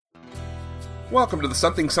Welcome to the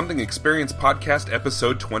Something Something Experience Podcast,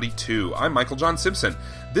 episode 22. I'm Michael John Simpson.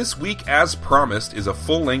 This week, as promised, is a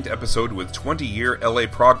full-length episode with 20-year LA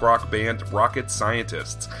prog rock band Rocket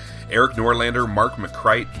Scientists. Eric Norlander, Mark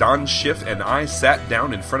McCrite, Don Schiff, and I sat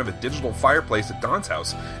down in front of a digital fireplace at Don's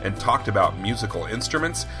house and talked about musical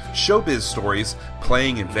instruments, showbiz stories,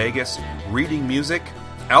 playing in Vegas, reading music,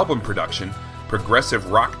 album production,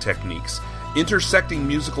 progressive rock techniques, intersecting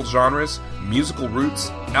musical genres, musical roots,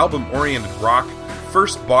 album-oriented rock,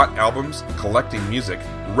 first bought albums, collecting music,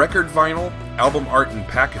 record vinyl, album art and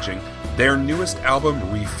packaging, their newest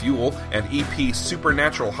album Refuel and EP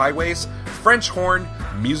Supernatural Highways, French horn,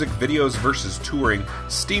 music videos versus touring,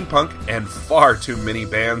 steampunk, and far too many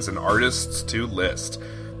bands and artists to list.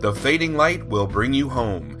 The fading light will bring you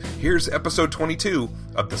home. Here's episode 22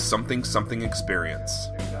 of the Something Something Experience.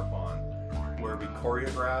 Where we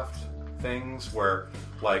choreographed things where,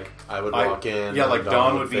 like, I would walk in. Yeah, like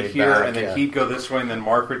Don would be here, back, and then he'd go this way, and then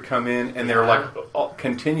Mark would come in, and they're like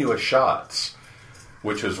continuous shots,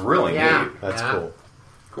 which was really neat. That's cool.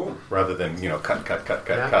 Cool. Rather than,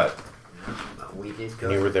 cut. We did go.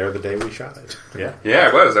 And you were there the day we shot it. Yeah.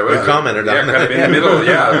 Yeah, I was. You commented on that. Kind of in the middle.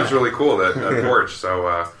 Yeah, it was really cool, that porch. So,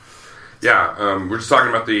 we're just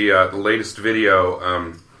talking about the latest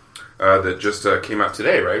video that just came out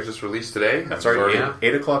today, right? Just released today. That's right.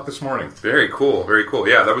 8 o'clock this morning. Very cool. Very cool.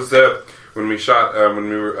 Yeah, that was when we shot, when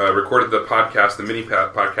we recorded the podcast, the mini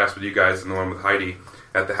podcast with you guys, and the one with Heidi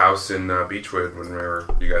at the house in Beechwood when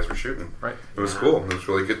you guys were shooting. Right. It was cool. It was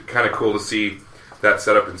really good. Kind of cool to see that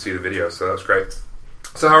setup and see the video. So that was great.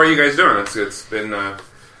 So how are you guys doing? It's been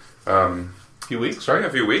few weeks, right? A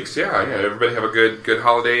few weeks, yeah. Everybody have a good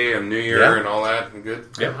holiday and New Year and all that, and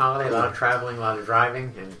good. Good holiday, a lot of traveling, a lot of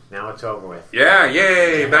driving, and now it's over with. Yeah,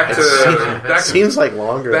 yay! Seems like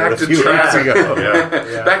longer back than a few weeks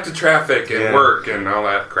ago. Back to traffic and work and all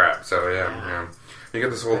that crap. So yeah. You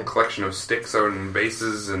got this whole collection of sticks and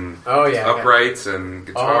basses and uprights and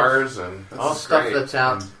guitars and all stuff great. that's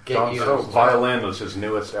out. Violin was his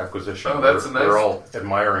newest acquisition. Oh, that's nice. They're all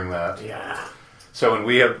admiring that. Yeah. So, and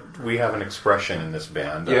we have an expression in this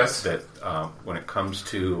band that when it comes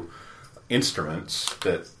to instruments,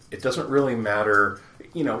 that it doesn't really matter.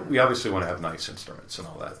 We obviously want to have nice instruments and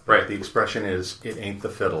all that. Right. The expression is, it ain't the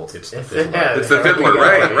fiddle, it's the fiddler. It's the fiddler,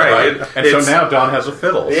 right. And so now Don has a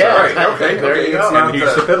fiddle. Yeah, so, okay. There you go. And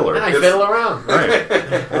he's the fiddler. And I fiddle around. Right.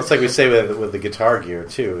 Well, it's like we say with the guitar gear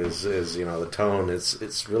too. Is the tone?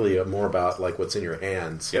 It's really more about like what's in your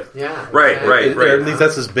hands. Yep. Yeah. Right. At least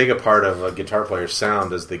that's as big a part of a guitar player's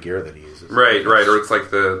sound as the gear that he uses. Right. Or it's like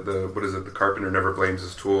the what is it? The carpenter never blames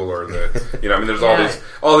his tool, or there's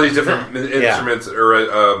all these different instruments or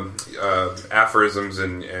aphorisms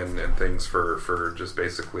and things for just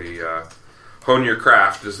basically hone your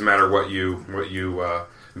craft. Doesn't matter what you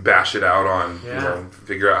bash it out on.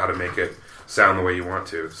 Figure out how to make it sound the way you want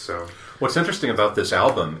to. So what's interesting about this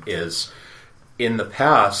album is, in the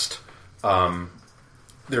past,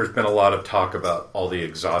 there's been a lot of talk about all the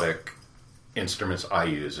exotic instruments I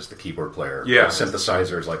use as the keyboard player. Yeah.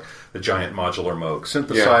 Synthesizers, like the giant modular Moog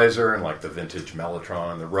synthesizer and like the vintage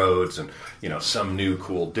Mellotron and the Rhodes and, some new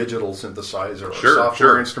cool digital synthesizer or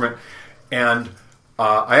software instrument. And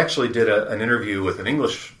I actually did an interview with an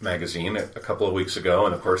English magazine a couple of weeks ago,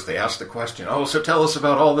 and of course they asked the question, so tell us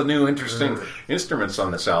about all the new interesting instruments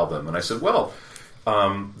on this album. And I said, well,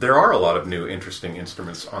 there are a lot of new interesting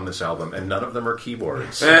instruments on this album, and none of them are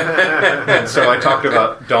keyboards. And so I talked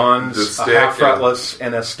about Don's half fretless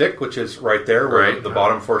NS stick, which is right there, where the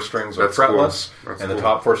bottom 4 strings are fretless, and the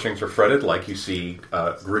top 4 strings are fretted, like you see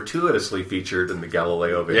gratuitously featured in the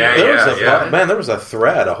Galileo video. There was a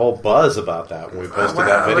thread, a whole buzz about that when we posted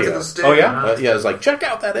that video. Look at the stick. Oh yeah, it was like, check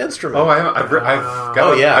out that instrument. Oh, I've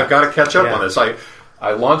got to catch up on this.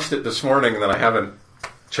 I launched it this morning, and then I haven't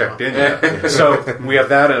checked in yet. So we have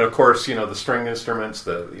that, and of course, the string instruments,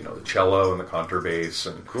 the cello and the contrabass,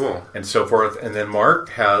 and cool, and so forth. And then Mark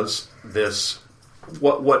has this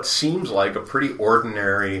what seems like a pretty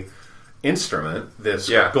ordinary instrument, this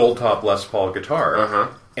gold top Les Paul guitar.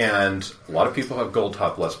 And a lot of people have gold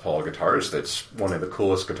top Les Paul guitars. That's one of the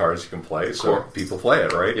coolest guitars you can play. So people play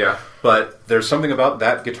it, right? Yeah. But there's something about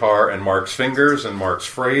that guitar and Mark's fingers and Mark's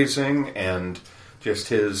phrasing and just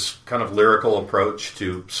his kind of lyrical approach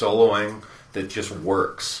to soloing that just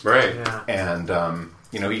works. Right. Yeah. And,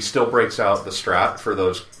 he still breaks out the Strat for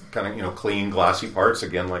those kind of, clean, glassy parts.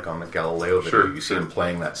 Again, like on the Galileo video, you see him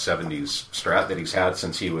playing that 70s Strat that he's had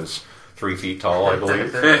since he was 3 feet tall, I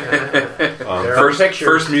believe.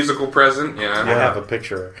 First musical present, I have a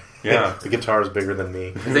picture. Yeah. The guitar is bigger than me.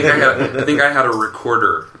 I think I had a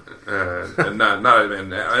recorder. And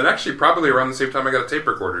actually probably around the same time I got a tape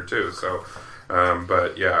recorder too. So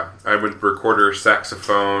But yeah, I went recorder,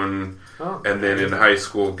 saxophone, and then in high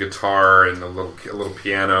school guitar and a little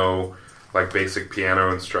piano, like basic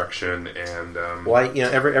piano instruction. And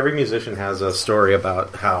every musician has a story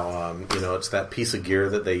about how it's that piece of gear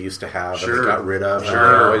that they used to have and they got rid of, and they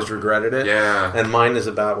always regretted it. Yeah, and mine is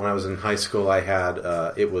about when I was in high school. I had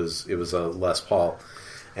it was a Les Paul.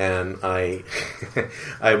 And I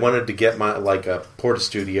wanted to get my a Porta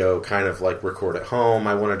Studio kind of record at home.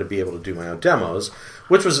 I wanted to be able to do my own demos,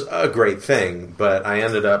 which was a great thing. But I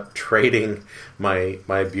ended up trading my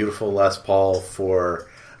beautiful Les Paul for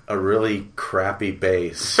a really crappy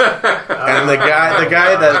bass. And the guy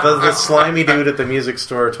the slimy dude at the music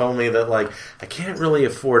store told me that I can't really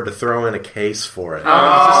afford to throw in a case for it.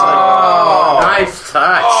 Nice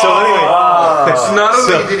touch. So anyway, it's not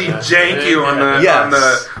only did he jank you on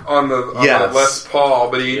the Les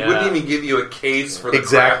Paul, but he wouldn't even give you a case for the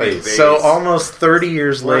crappy bass. So almost 30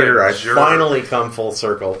 years later, I finally come full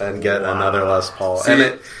circle and get another Les Paul. See,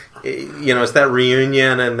 and it's that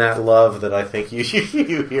reunion and that love that I think you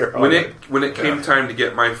hear. When it came time to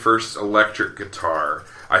get my first electric guitar,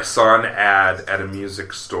 I saw an ad at a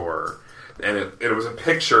music store, and it was a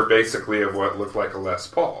picture basically of what looked like a Les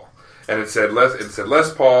Paul, and it said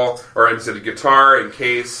Les Paul, or it said guitar and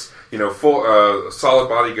case. Full solid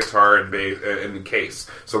body guitar and bass and case.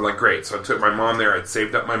 So I'm like, great. So I took my mom there. I'd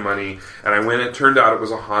saved up my money, and I went. It turned out it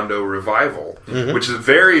was a Hondo Revival, which is a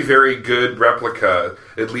very, very good replica,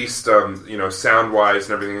 at least sound wise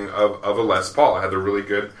and everything of a Les Paul. It had a really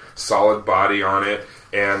good solid body on it,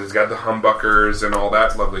 and it's got the humbuckers and all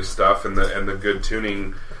that lovely stuff, and the good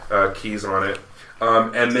tuning keys on it.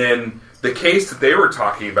 And then the case that they were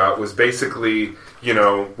talking about was basically,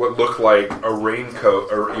 what looked like a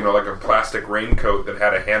raincoat, or, like a plastic raincoat that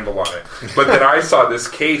had a handle on it. But then I saw this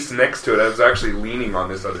case next to it. I was actually leaning on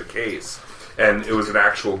this other case. And it was an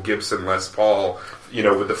actual Gibson Les Paul,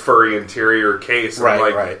 with the furry interior case. And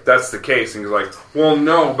I'm like, that's the case. And he's like, well,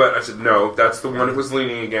 no. But I said, no, that's the one it was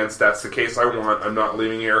leaning against. That's the case I want. I'm not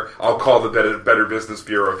leaving here. I'll call the Better Business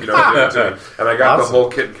Bureau if you don't do it to me. And I got the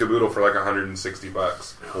whole kit and caboodle for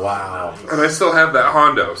 $160. Wow. And I still have that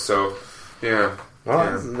Hondo, so, yeah.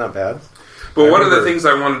 Well, not bad. But one of the things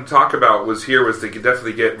I wanted to talk about was to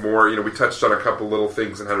definitely get more. We touched on a couple little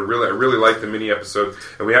things and I really liked the mini episode,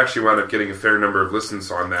 and we actually wound up getting a fair number of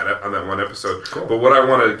listens on that one episode. Cool. But what I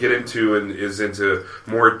want to get into is into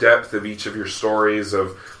more depth of each of your stories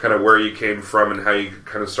of kind of where you came from and how you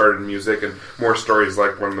kind of started in music, and more stories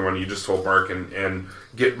like the one you just told Mark, and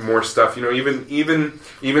get more stuff. Even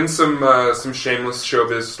some shameless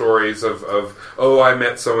showbiz stories of I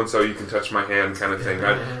met so and so, you can touch my hand kind of thing.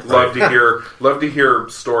 I'd love to hear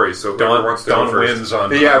stories. So whoever wants to go first. Wins on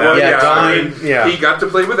Don. He got to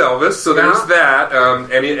play with Elvis, so there's that.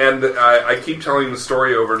 And I keep telling the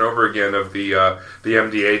story over and over again of the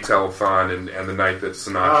MDA telethon and the night that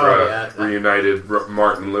Sinatra reunited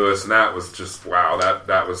Martin Lewis, and that was just wow.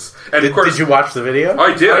 That was. And of course, did you watch the video?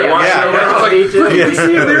 I did. I watched it. I was like,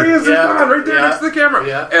 there he is, Don, right there next to the camera.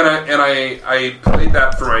 Yeah. And I played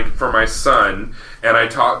that for my son, and I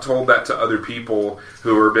told that to other people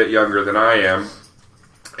who are a bit younger than I am,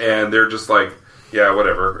 and they're just like, yeah,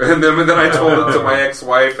 whatever. And then I told it to my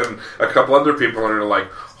ex-wife and a couple other people, and they're like,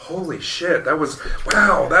 holy shit, that was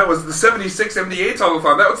the 76 MDA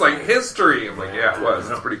telethon. That was like history. I'm like, yeah, it was.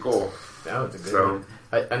 It's pretty cool. That was a good one.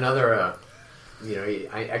 Another,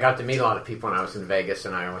 I got to meet a lot of people when I was in Vegas,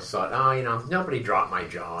 and I always thought, nobody dropped my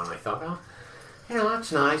jaw. And I thought,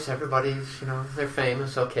 that's nice. Everybody's, they're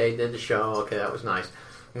famous. Okay, did the show. Okay, that was nice.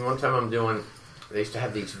 And one time they used to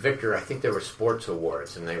have these I think they were sports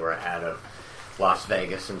awards, and they were out of Las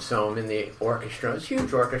Vegas. And so I'm in the orchestra. It's a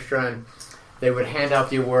huge orchestra, and they would hand out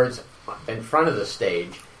the awards in front of the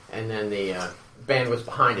stage, and then the band was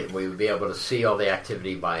behind it. We would be able to see all the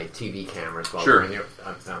activity by TV cameras while we're in the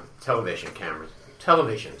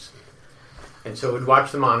televisions. And so we'd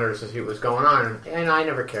watch the monitors and see what was going on. And I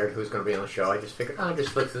never cared who was going to be on the show. I just figured, I'll just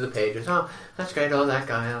flick through the pages. Oh, that's great. Oh, that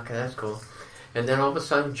guy. Okay, that's cool. And then all of a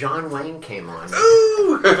sudden, John Wayne came on.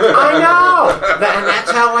 Ooh! I know! And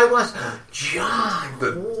that's how I was. John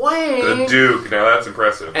Wayne! The Duke. Now that's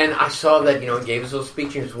impressive. And I saw that, he gave his little speech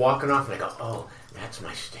and he was walking off. And I go, oh, that's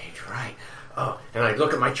my stage, right. Oh, and I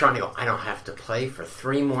look at my chart and I go, I don't have to play for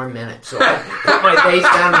 3 more minutes. So I put my bass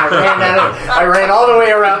down and I ran at him. I ran all the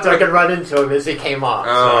way around so I could run into him as he came off.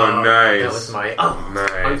 Oh, so nice. That was my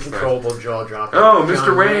uncontrollable jaw drop. Oh, Mr.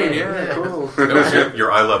 John Wayne. Yeah, cool. That was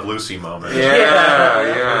your I Love Lucy moment.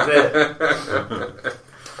 Yeah. That was it.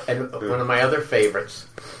 And one of my other favorites,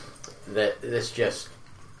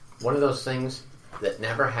 one of those things that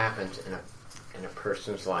never happens in a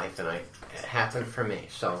person's life, and it happened for me.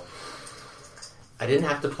 So I didn't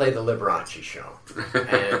have to play the Liberace show.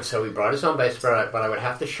 And so he brought his own bass, but I would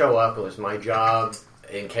have to show up. It was my job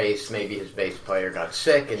in case maybe his bass player got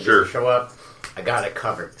sick and didn't show up. I got it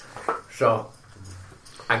covered. So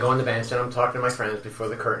I go in the bandstand. I'm talking to my friends before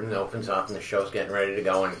the curtain opens up and the show's getting ready to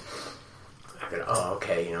go. And I go, oh,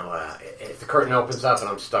 okay, if the curtain opens up and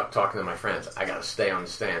I'm stuck talking to my friends, I got to stay on the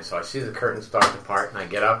stand. So I see the curtain start to part, and I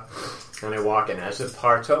get up and I walk in. As it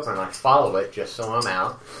parts open, I follow it just so I'm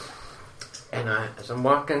out. And as I'm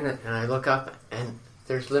walking, and I look up, and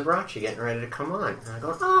there's Liberace getting ready to come on. And I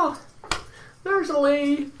go, oh, there's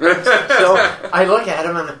Lee. So I look at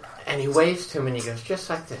him, and he waves to me, and he goes, just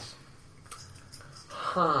like this.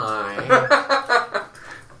 Hi.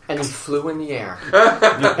 And he flew in the air. And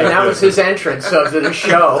that was his entrance of the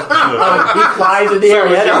show. He flies in the air.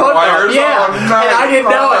 He had a hook up. Yeah. And I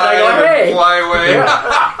didn't know it. I go, hey. Fly away.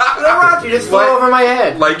 Liberace just flew over my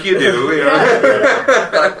head. Like you do.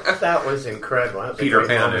 That was incredible. That was Peter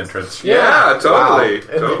Pan entrance. Yeah, totally. Wow.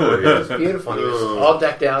 Totally. It was beautiful. He was all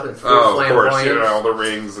decked out in full flamboyance. Of course, all the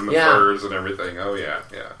rings and the furs and everything. Oh, yeah.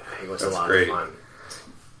 He was a lot of fun.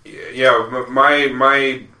 Yeah, I'm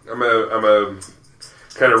a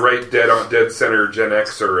kind of right dead center Gen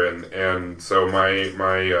Xer, and so my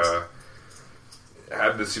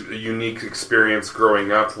had this unique experience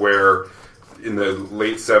growing up where in the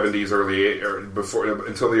late 70s,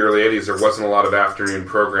 until the early 80s, there wasn't a lot of afternoon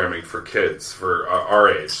programming for kids for our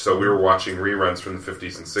age. So we were watching reruns from the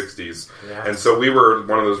 50s and 60s, and so we were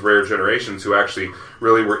one of those rare generations who actually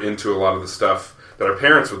really were into a lot of the stuff that our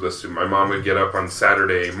parents would listen to. My mom would get up on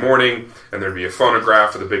Saturday morning, and there'd be a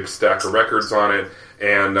phonograph with a big stack of records on it,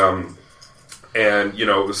 and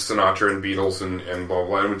it was Sinatra and Beatles and blah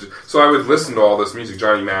blah. So I would listen to all this music,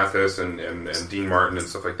 Johnny Mathis and Dean Martin and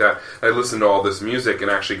stuff like that. I listened to all this music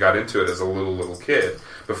and actually got into it as a little kid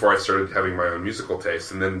before I started having my own musical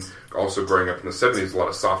taste. And then also growing up in the 70s, a lot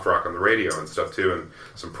of soft rock on the radio and stuff too, and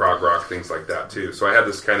some prog rock, things like that too. So I had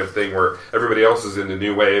this kind of thing where everybody else is into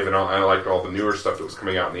new wave, and I liked all the newer stuff that was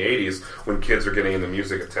coming out in the 80s when kids are getting into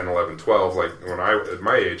music at 10, 11, 12, like when at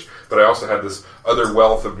my age. But I also had this other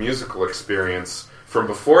wealth of musical experience from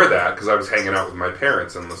before that, because I was hanging out with my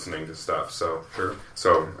parents and listening to stuff. So,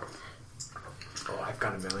 I've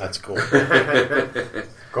got a million. That's cool.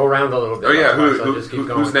 Go around a little bit. Oh yeah,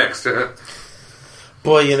 who's next?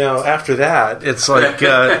 Boy, after that, it's like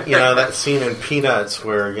that scene in Peanuts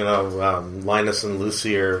where Linus and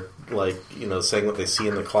Lucy are saying what they see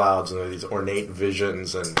in the clouds, and there are these ornate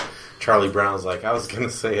visions, and Charlie Brown's like, I was going to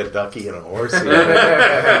say a ducky and a horsey.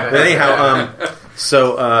 But anyhow,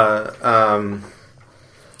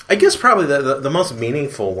 I guess probably the most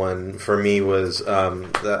meaningful one for me was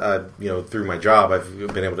through my job I've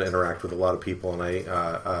been able to interact with a lot of people, and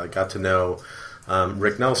I got to know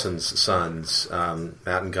Rick Nelson's sons,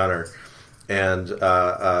 Matt and Gunnar, and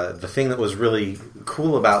the thing that was really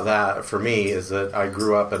cool about that for me is that I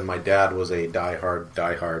grew up and my dad was a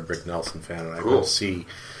diehard Rick Nelson fan, and I would see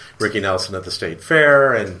Ricky Nelson at the State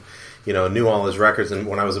Fair and knew all his records, and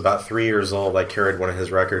when I was about 3 years old, I carried one of his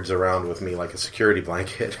records around with me like a security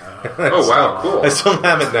blanket. Oh, wow, cool. I still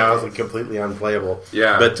have it now. It's like completely unplayable.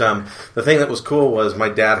 Yeah. But the thing that was cool was my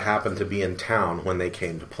dad happened to be in town when they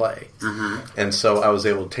came to play. Mm-hmm. And so I was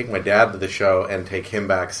able to take my dad to the show and take him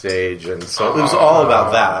backstage, and so it was all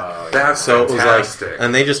about that. That's so fantastic. It was like,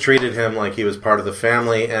 and they just treated him like he was part of the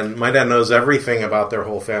family, and my dad knows everything about their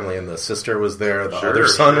whole family, and the sister was there, the other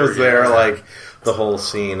son was there, like the whole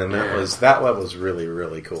scene, and that was really,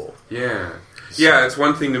 really cool. Yeah. So. Yeah, it's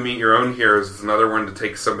one thing to meet your own heroes, it's another one to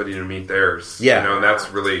take somebody to meet theirs. Yeah. And that's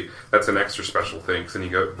an extra special thing, because then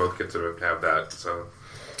both get to have that, so.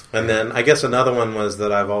 And then I guess another one was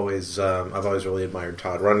that I've always really admired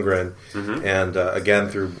Todd Rundgren, mm-hmm. and again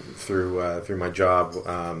through my job,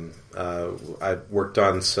 I worked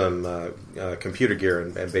on some computer gear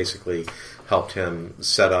and basically helped him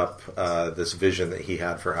set up this vision that he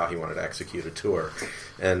had for how he wanted to execute a tour.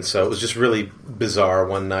 And so it was just really bizarre.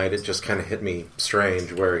 One night it just kind of hit me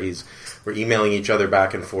strange where we're emailing each other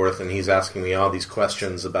back and forth, and he's asking me all these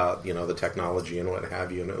questions about the technology and what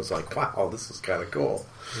have you, and it was like, wow, this is kind of cool.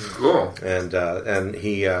 Cool. And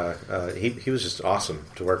he was just awesome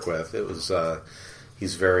to work with. It was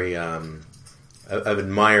he's very I've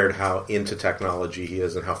admired how into technology he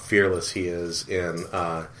is and how fearless he is in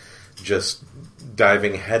just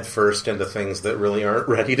diving headfirst into things that really aren't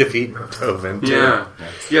ready to be dove into. Yeah.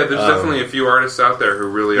 There's definitely a few artists out there who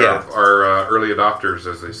really are early adopters,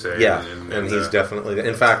 as they say. Yeah, and he's definitely.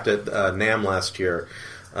 In fact, at NAMM last year,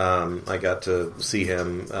 I got to see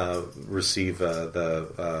him receive what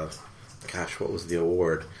was the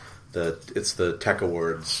award? it's the Tech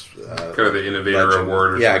Awards, kind of the Innovator legend.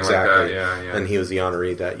 Award, or yeah, something exactly. like that. Yeah. And he was the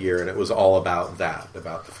honoree that year, and it was all about that,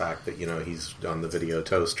 about the fact that he's on the video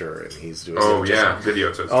toaster and he's doing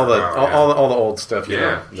video toaster, all the old stuff,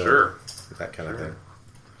 sure, that kind of thing.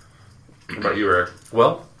 What about you, Eric?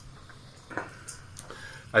 Well,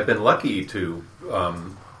 I've been lucky to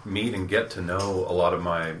meet and get to know a lot of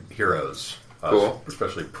my heroes, cool.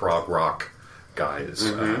 Especially prog rock guys.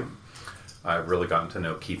 Mm-hmm. I've really gotten to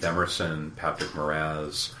know Keith Emerson, Patrick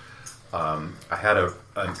Moraz. I had a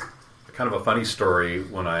kind of a funny story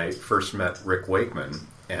when I first met Rick Wakeman,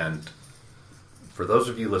 and for those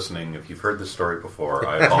of you listening, if you've heard this story before,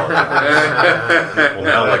 I apologize. We'll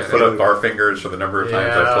now put up our fingers for the number of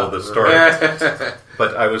times I've told this story.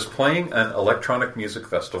 But I was playing an electronic music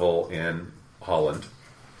festival in Holland,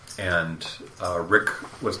 and Rick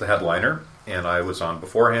was the headliner, and I was on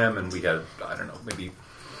before him, and we had, I don't know, maybe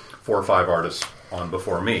 4 or 5 artists on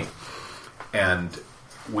before me. And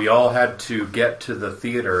we all had to get to the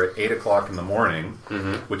theater at 8 o'clock in the morning,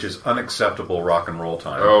 which is unacceptable rock and roll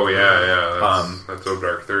time. Oh, yeah. That's so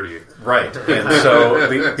dark 30. Right. And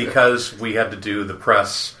so, because we had to do the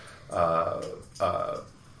press, the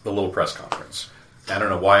little press conference. I don't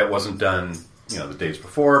know why it wasn't done, the days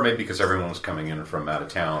before, maybe because everyone was coming in from out of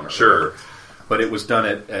town. Or whatever. But it was done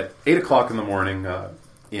at 8 o'clock in the morning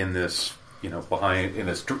in this, in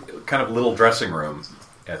this kind of little dressing room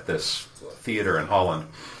at this theater in Holland,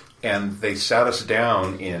 and they sat us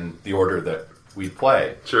down in the order that we'd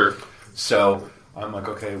play. Sure. So I'm like,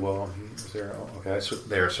 okay, well, he's there. Okay, so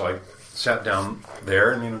I sat down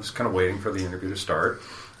there and just kind of waiting for the interview to start.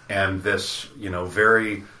 And this,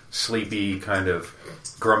 very sleepy, kind of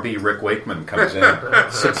grumpy Rick Wakeman comes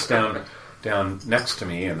in, sits down next to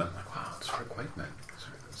me, and I'm like, wow, it's Rick Wakeman.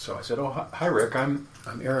 So I said, oh, hi, Rick. I'm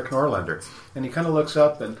Eric Norlander. And he kind of looks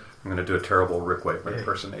up, and I'm going to do a terrible Rick Wakeman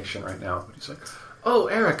impersonation right now. But he's like, oh,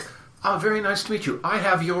 Eric, very nice to meet you. I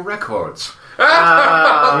have your records. And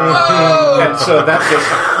so that was,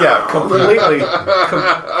 completely...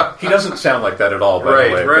 he doesn't sound like that at all, by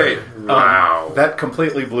the way. Right. Wow. That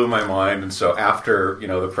completely blew my mind. And so after,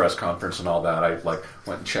 the press conference and all that, I, went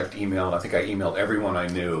and checked email. And I think I emailed everyone I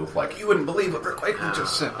knew, you wouldn't believe what Rick Wakeman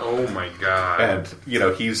just said. Oh, my God. And,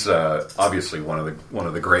 he's obviously one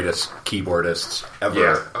of the greatest keyboardists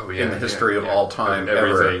ever in the history of all time.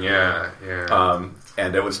 Everything, ever.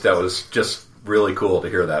 And that was just really cool to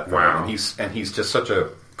hear that from him. And he's just such a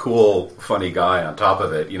cool, funny guy on top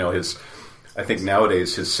of it. I think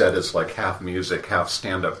nowadays his set is half music, half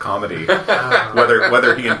stand-up comedy.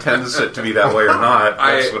 Whether he intends it to be that way or not,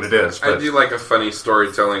 that's what it is. But I do like a funny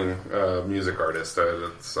storytelling music artist.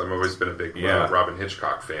 I've always been a big Robin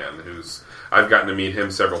Hitchcock fan. I've gotten to meet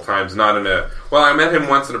him several times. I met him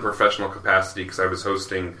once in a professional capacity because I was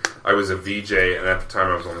a VJ, and at the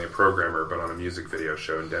time I was only a programmer, but on a music video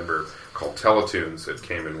show in Denver called Teletunes that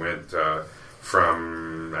came and went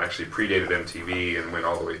from, actually predated MTV and went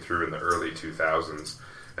all the way through in the early 2000s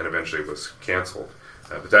and eventually was canceled.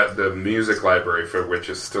 But the music library for which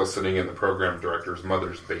is still sitting in the program director's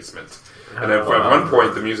mother's basement. And at one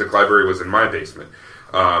point the music library was in my basement.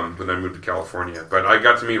 When I moved to California. But I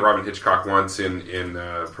got to meet Robin Hitchcock once in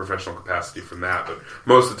professional capacity from that, but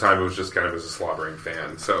most of the time it was just kind of as a slobbering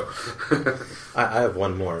fan. So I have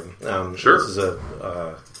one more. Sure. This is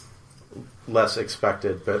a less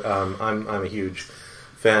expected, but I'm a huge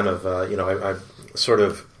fan of, I sort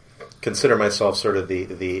of consider myself sort of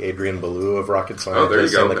the Adrian Belew of Rocket Scientist. Oh, there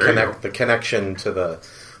you go. And the connection to the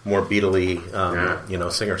more Beatley,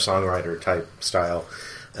 singer-songwriter type style.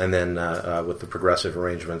 And then with the progressive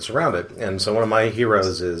arrangements around it. And so one of my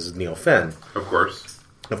heroes is Neil Finn. Of course.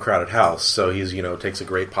 Of Crowded House. So he's, takes a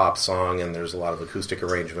great pop song, and there's a lot of acoustic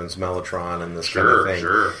arrangements, Mellotron, and this kind of thing.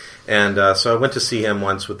 Sure. And so I went to see him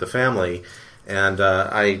once with the family, and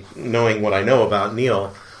knowing what I know about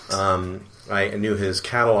Neil, I knew his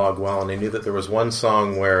catalog well, and I knew that there was one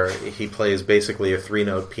song where he plays basically a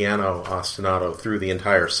 3-note piano ostinato through the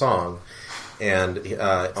entire song. And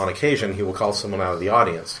on occasion, he will call someone out of the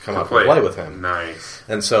audience to come up and play with him. Nice.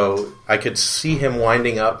 And so I could see him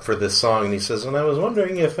winding up for this song, and he says, and I was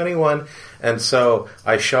wondering if anyone... And so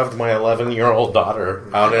I shoved my 11-year-old daughter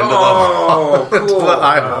out into the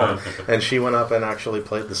aisle, and she went up and actually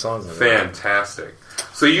played the song with him. Fantastic.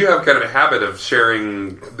 So you have kind of a habit of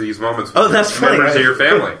sharing these moments with that's members funny, of your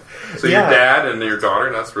family. So your dad and your daughter,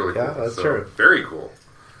 and that's really cool. Yeah, that's true. Very cool.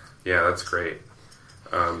 Yeah, that's great.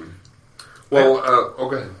 Go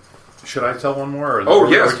ahead. Should I tell one more?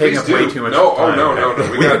 Yes, we're taking up way too much time. No.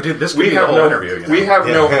 We have no interview. We have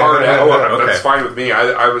no hard hour. Okay. That's fine with me.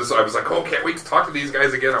 I was like, can't wait to talk to these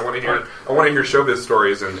guys again. I want to hear showbiz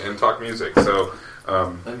stories and talk music. So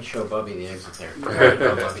Let me show Bubby the exit there.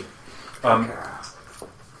 Go, Bubby.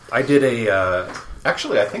 I did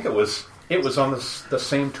actually, I think it was on the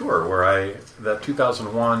same tour where the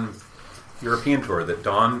 2001 European tour that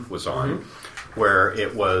Don was on, where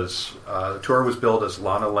it was, the tour was billed as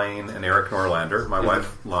Lana Lane and Eric Norlander, my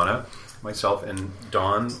wife Lana, myself, and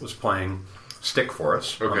Don was playing stick for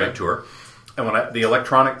us on that tour. And when the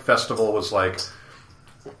electronic festival was like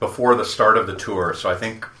before the start of the tour, so I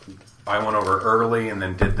think I went over early and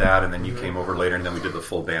then did that, and then you came over later, and then we did the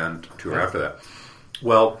full band tour after that.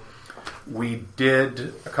 Well, we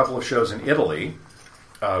did a couple of shows in Italy,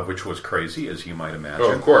 which was crazy, as you might imagine.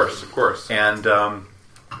 Oh, of course. And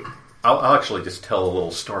I'll actually just tell a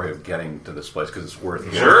little story of getting to this place because it's worth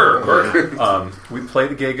it. Sure, of course. We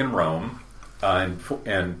played a gig in Rome,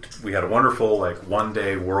 and we had a wonderful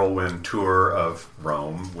one-day whirlwind tour of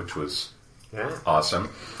Rome, which was awesome.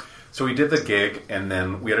 So we did the gig, and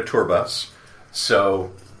then we had a tour bus.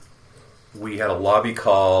 So we had a lobby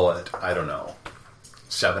call at,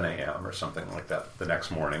 7 a.m. or something like that the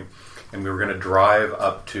next morning. And we were going to drive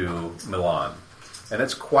up to Milan. And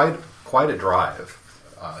it's quite a drive,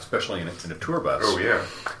 especially in a tour bus. Oh, yeah.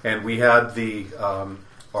 And we had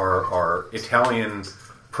our Italian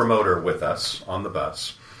promoter with us on the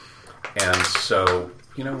bus. And so,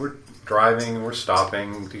 we're driving and we're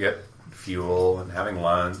stopping to get fuel and having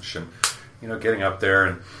lunch and, getting up there.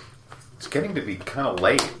 And it's getting to be kind of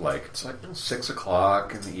late. It's 6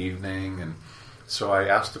 o'clock in the evening. And so I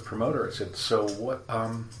asked the promoter, I said, so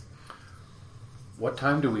what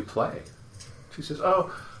time do we play? She says,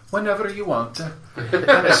 oh, whenever you want. And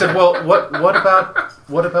I said, well, what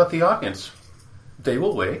about the audience? They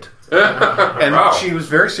will wait. And she was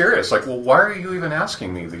very serious. Well, why are you even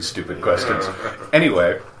asking me these stupid questions?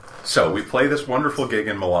 Anyway, so we play this wonderful gig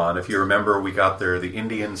in Milan. If you remember, we got there, the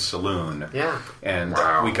Indian Saloon. Yeah. And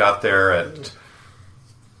we got there at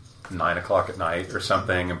 9 o'clock at night or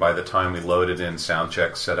something. And by the time we loaded in, sound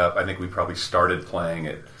check, set up, I think we probably started playing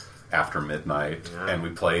it after midnight. Yeah. And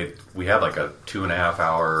we had a 2.5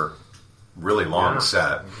 hour really long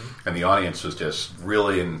set, and the audience was just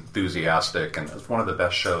really enthusiastic, and it was one of the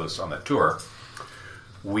best shows on that tour.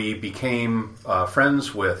 We became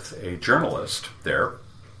friends with a journalist there,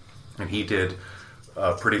 and he did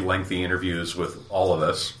pretty lengthy interviews with all of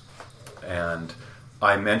us, and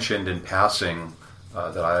I mentioned in passing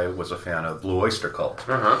that I was a fan of Blue Oyster Cult,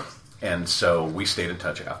 and so we stayed in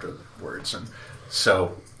touch afterwards. And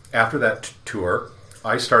so after that tour,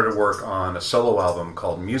 I started work on a solo album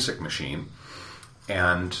called Music Machine,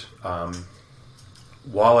 and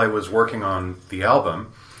while I was working on the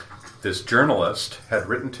album, this journalist had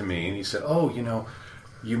written to me, and he said, oh,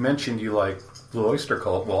 you mentioned you like Blue Oyster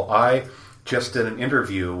Cult. Well, I just did an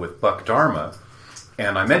interview with Buck Dharma,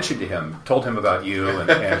 and I told him about you,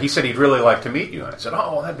 and he said he'd really like to meet you. And I said,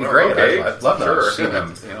 oh, that'd be great. Okay. I'd love that. Sure. I've seen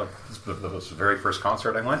him. It was the very first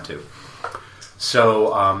concert I went to.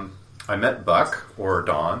 So I met Buck, or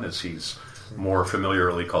Don, as he's more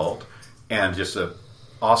familiarly called, and just an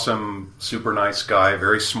awesome, super nice guy,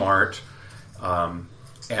 very smart.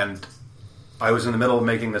 And I was in the middle of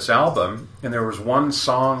making this album, and there was one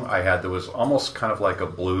song I had that was almost kind of like a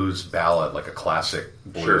blues ballad, like a classic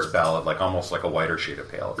blues ballad, almost like a Whiter Shade of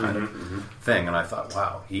Pale kind of thing. And I thought,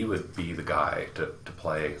 wow, he would be the guy to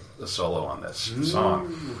play the solo on this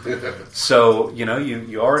song. So,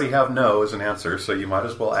 you already have no as an answer, so you might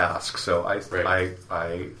as well ask. So I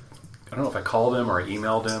don't know if I called him or I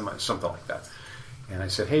emailed him, something like that. And I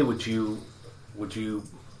said, hey, would you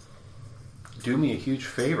do me a huge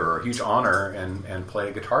favor, a huge honor, and play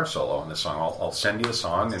a guitar solo on this song? I'll send you the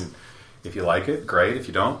song, and if you like it, great. If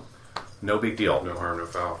you don't, no big deal. No harm, no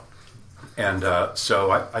foul. And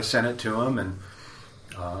so I sent it to him, and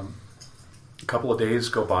a couple of days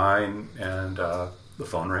go by, and the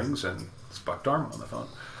phone rings, and it's Buck Dharma on the phone.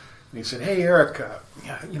 And he said, hey, Eric,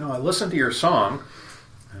 I listened to your song.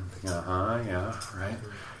 And I'm thinking, yeah, right.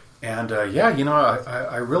 And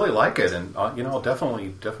I really like it, and I'll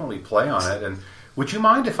definitely play on it. And would you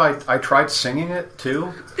mind if I tried singing it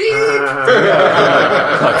too?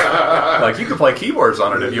 Like you can play keyboards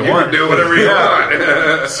on it if you want. You can do whatever you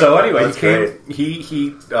want. So anyway, he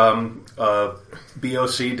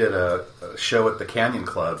BOC did a show at the Canyon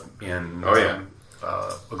Club in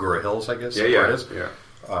Agoura Hills, I guess.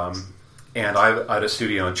 Yeah. And I had a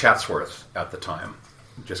studio in Chatsworth at the time,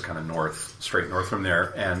 just kind of straight north from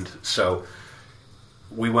there. And so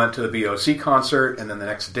we went to the BOC concert, and then the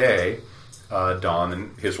next day, Don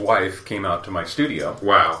and his wife came out to my studio.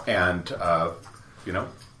 Wow. And,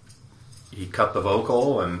 he cut the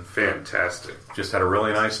vocal, and fantastic. Just had a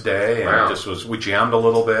really nice day, and wow. we jammed a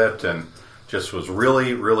little bit, and just was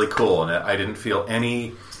really, really cool. And I didn't feel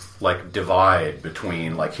any like divide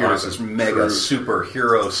between like here's this mega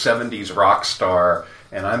superhero 70s rock star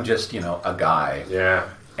and I'm just, a guy. Yeah.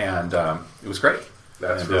 And it was great.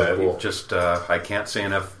 That's really cool. Just I can't say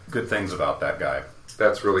enough good things about that guy.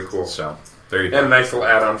 That's really cool. So there you go. And a nice little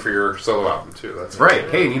add-on for your solo album too. That's right.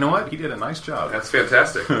 Hey, you know what? He did a nice job. That's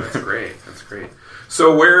fantastic. That's great. That's great.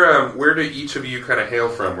 So where do each of you kind of hail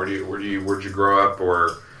from? Where'd you grow up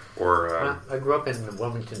or I grew up in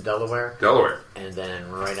Wilmington, Delaware. And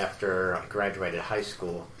then right after I graduated high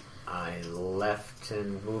school, I left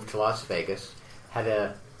and moved to Las Vegas. Had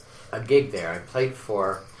a gig there. I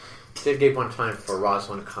did a gig one time for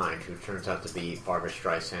Rosalind Kind, who turns out to be Barbra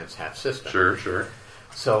Streisand's half-sister. Sure.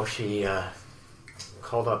 So she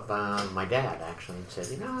called up my dad, actually, and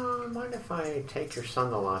said, I mind if I take your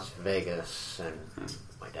son to Las Vegas? And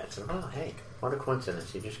my dad said, well, hey, what a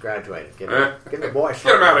coincidence. He just graduated. Give the boy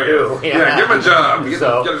something. Get him out of here. Yeah, give him a job. Get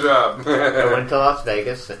a job. I went to Las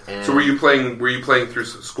Vegas. And so were you playing through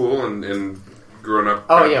school and growing up?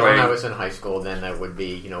 Oh, yeah, when I was in high school, then there would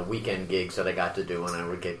be, weekend gigs that I got to do, and I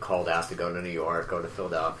would get called out to go to New York, go to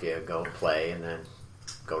Philadelphia, go play, and then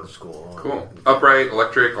go to school. Cool. Upright,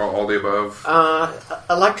 electric, all the above?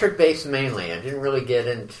 Electric bass mainly. I didn't really get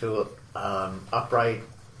into upright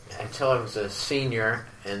until I was a senior,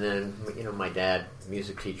 and then, my dad,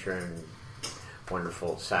 music teacher and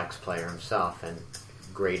wonderful sax player himself, and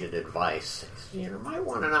graded advice. You might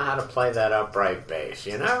want to know how to play that upright bass.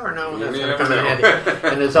 You never know when that's going to come in handy.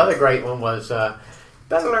 And his other great one was,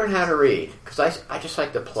 better learn how to read, because I just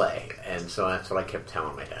like to play. And so that's what I kept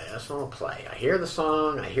telling my dad. I just want to play. I hear the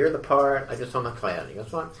song, I hear the part, I just want to play it. He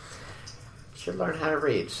goes, well, you should learn how to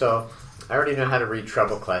read. So I already knew how to read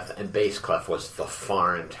treble clef, and bass clef was the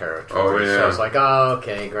foreign territory. Oh, yeah. So I was like, oh,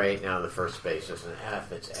 okay, great. Now the first bass is an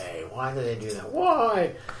F, it's A. Why do they do that?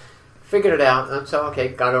 Why? Figured it out, and so, okay,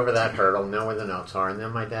 got over that hurdle, know where the notes are. And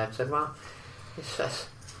then my dad said, well, he says,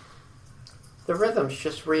 the rhythms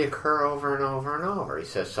just reoccur over and over and over. He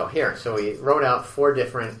says, so he wrote out 4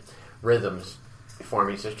 different rhythms for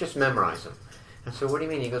me. He says, just memorize them. I said, what do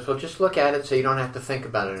you mean? He goes, well, just look at it so you don't have to think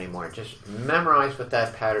about it anymore. Just memorize what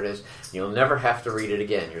that pattern is. You'll never have to read it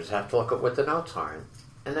again. You just have to look at what the notes are.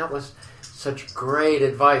 And that was such great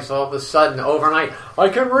advice. All of a sudden, overnight, I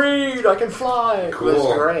can read, I can fly. Cool. It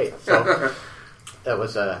was great. So that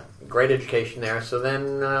was a great education there. So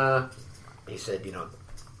then he said,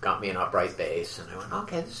 got me an upright bass. And I went,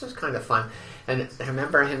 okay, this is kind of fun. And I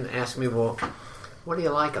remember him asking me, well, what do you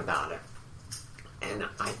like about it? And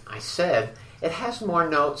I said, it has more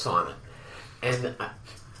notes on it.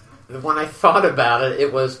 And when I thought about it,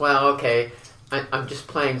 it was, well, okay, I'm just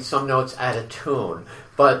playing some notes out of tune.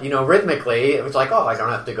 But, rhythmically, it was like, oh, I don't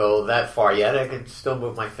have to go that far yet. I could still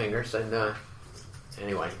move my fingers. And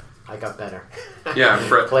anyway, I got better. Yeah,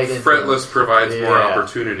 fretless provides more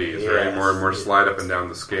opportunities, right? More slide up and down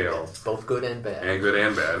the scale. Both good and bad. And good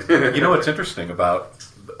and bad. What's interesting about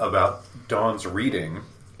Dawn's reading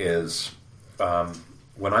is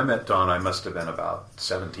when I met Dawn, I must have been about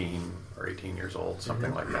 17 or 18 years old,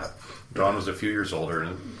 something like that. Dawn was a few years older,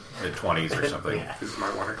 in mid-20s or something. Yeah. This is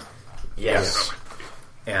my water. Yes.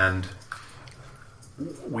 And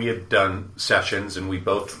we had done sessions, and we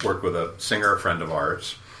both worked with a singer friend of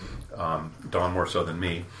ours, Dawn more so than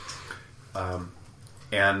me.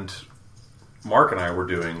 And Mark and I were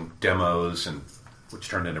doing demos, which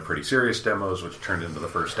turned into pretty serious demos, which turned into the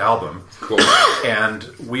first album. Cool. And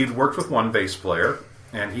we'd worked with one bass player,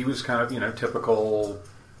 and he was kind of, typical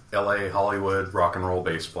LA, Hollywood, rock and roll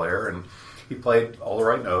bass player, and he played all the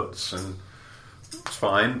right notes, and it's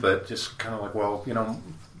fine, but just kind of like, well,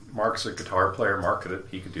 Mark's a guitar player,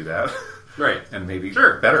 he could do that. Right. And maybe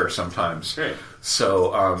better sometimes. Right.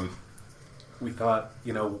 So we thought,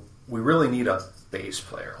 we really need a bass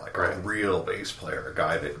player, like a real bass player, a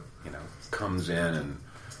guy that, comes in and,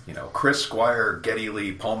 Chris Squire, Geddy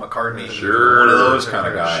Lee, Paul McCartney, one of those kind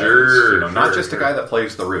of guys. Not just a guy that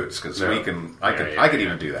plays the roots, because I could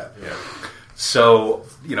even do that. Yeah. So,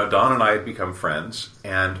 Dawn and I had become friends,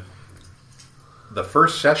 and the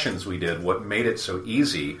first sessions we did, what made it so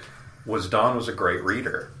easy was Dawn was a great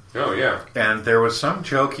reader. Oh, yeah. And there was some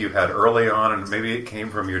joke you had early on, and maybe it came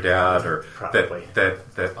from your dad, or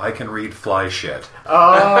that I can read fly shit. Oh,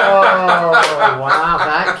 wow.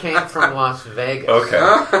 That came from Las Vegas. Okay.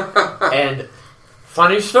 And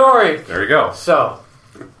funny story. There you go. So,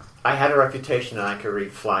 I had a reputation that I could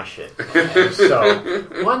read fly shit. And so,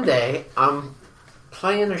 one day, I'm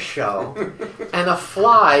playing a show, and a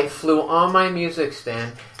fly flew on my music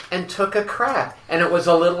stand and took a crap, and it was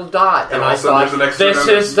a little dot, and I thought, this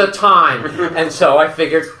is the time. And so I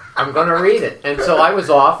figured, I'm going to read it. And so I was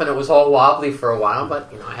off, and it was all wobbly for a while,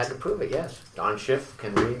 but I had to prove it. Yes, Don Schiff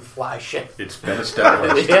can read fly shit. It's been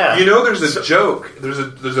established. Yeah. There's a joke. There's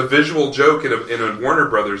a visual joke in a Warner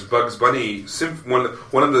Brothers Bugs Bunny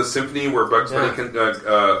one of the symphony where Bugs Bunny conducts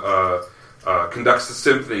the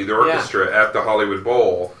symphony, the orchestra at the Hollywood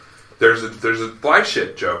Bowl. There's a fly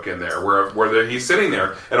shit joke in there where he's sitting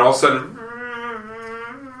there, and all of a sudden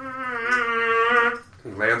he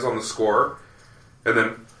lands on the score, and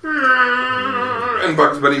then and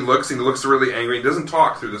Bugs Bunny looks really angry. He doesn't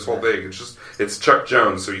talk through this whole thing. It's Chuck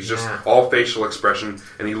Jones, so he's just all facial expression,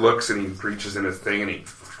 and he looks and he reaches in his thing and he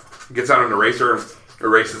gets out an eraser and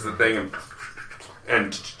erases the thing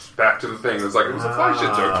and back to the thing. It's like it was a fly shit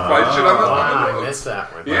joke. Fly shit on the I missed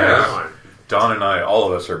that one. Yeah. Don and I,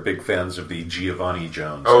 all of us, are big fans of the Giovanni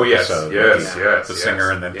Jones. Oh yes, episode. yes, the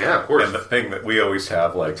singer, and then of course, and the thing that we always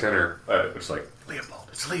have, like tenor. It's like Leopold.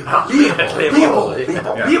 It's Leopold.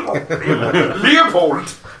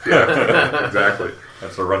 Yeah, exactly.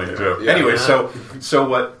 That's a running joke. Yeah. Anyway, so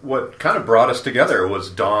what kind of brought us together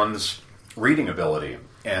was Don's reading ability,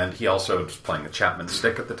 and he also was playing the Chapman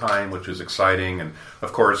stick at the time, which was exciting. And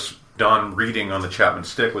of course, Don reading on the Chapman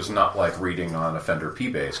stick was not like reading on a Fender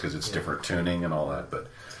P-Bass because it's different tuning and all that. But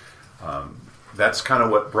that's kind of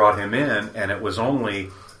what brought him in, and it was only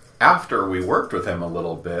after we worked with him a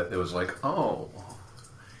little bit, it was like, oh,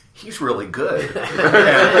 he's really good.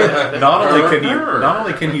 And not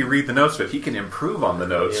only can he read the notes, but he can improve on the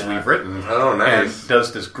notes we've written. Oh, nice. And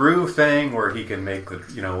does this groove thing where he can make the,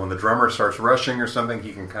 when the drummer starts rushing or something,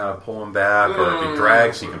 he can kind of pull him back, or if he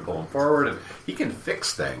drags, he can pull him forward, and he can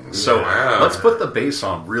fix things. So let's put the bass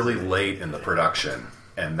on really late in the production,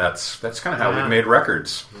 and that's kind of how we made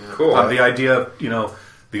records. Cool. The idea of,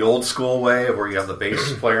 the old school way of where you have the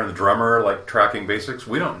bass player and the drummer like tracking basics,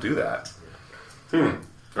 we don't do that.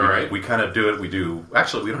 All right. We kind of do it. We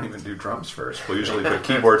don't even do drums first. We usually put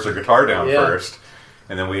keyboards or guitar down first,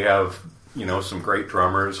 and then we have some great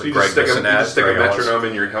drummers. So like you just stick a metronome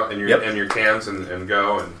in your cans and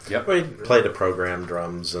go and. Yep. We play the program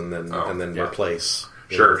drums and then replace.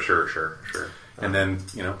 Sure. And then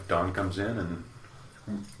Don comes in and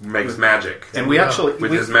makes magic, and we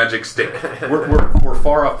with his magic stick. We're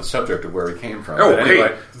far off the subject of where we came from. Oh, but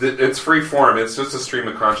anyway, it's free form. It's just a stream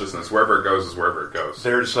of consciousness. Wherever it goes is wherever it goes.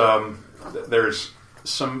 There's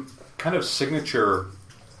some kind of signature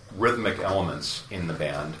rhythmic elements in the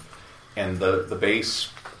band, and the bass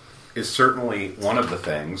is certainly one of the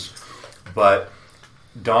things. But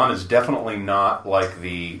Don is definitely not like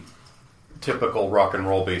the typical rock and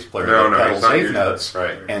roll bass player that pedals eighth notes,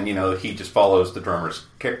 right? And he just follows the drummer's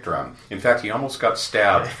kick drum. In fact, he almost got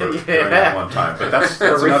stabbed during that one time, but that's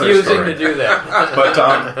another refusing story. to do that. But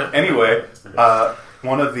anyway,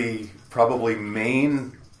 one of the probably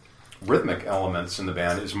main rhythmic elements in the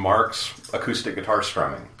band is Mark's acoustic guitar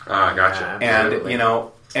strumming. Ah, gotcha. And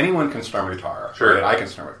anyone can strum a guitar. Sure, right? I can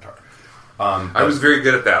strum a guitar. I was very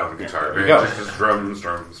good at that on guitar. Just drum.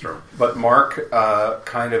 But Mark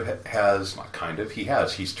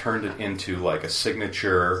he's turned it into like a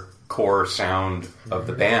signature core sound of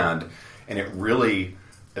the band, and it really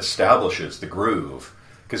establishes the groove.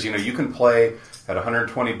 Because, you can play at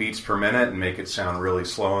 120 beats per minute and make it sound really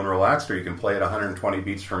slow and relaxed, or you can play at 120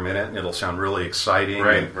 beats per minute and it'll sound really exciting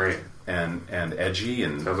and edgy.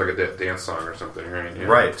 And sounds like a dance song or something, right? Yeah.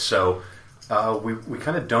 Right. So we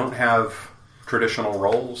kind of don't have traditional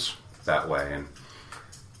roles that way. And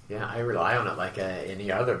I rely on it like any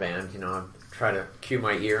other band. I try to cue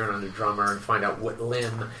my ear on the drummer and find out what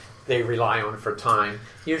limb they rely on for time.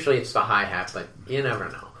 Usually it's the hi-hat, but you never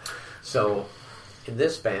know. So in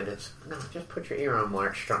this band, just put your ear on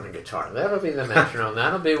Mark strumming guitar. That'll be the metronome.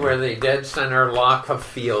 That'll be where the dead center lock of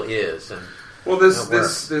feel is. And well,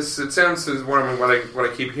 this it sounds as what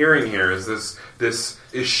I keep hearing here is this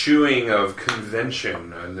eschewing of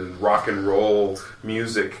convention and rock and roll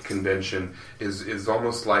music convention is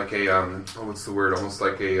almost like a what's the word? Almost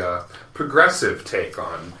like a progressive take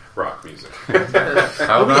on rock music.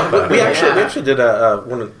 How about that? We actually did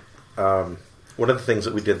one of the things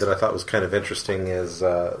that we did that I thought was kind of interesting is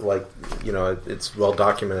it's well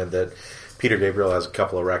documented that Peter Gabriel has a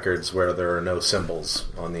couple of records where there are no cymbals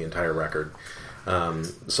on the entire record.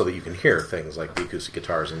 So that you can hear things like the acoustic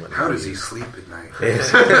guitars and whatnot. How does he sleep at night?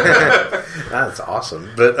 That's awesome.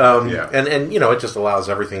 But and it just allows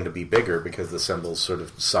everything to be bigger because the cymbals sort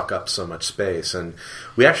of suck up so much space. And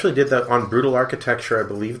we actually did that on Brutal Architecture. I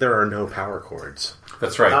believe there are no power chords.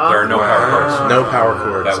 That's right. There are no power chords. No power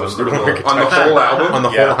chords. That was on the whole album. On the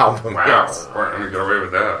whole album. Wow. Yes. I'm gonna get away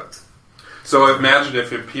with that. So imagine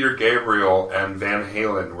if Peter Gabriel and Van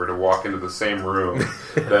Halen were to walk into the same room,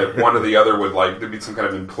 that one or the other would there'd be some kind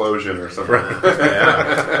of implosion or something.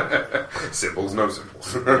 Right. Symbols, no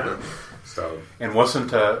symbols. Yeah. So, and wasn't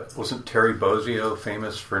Terry Bozzio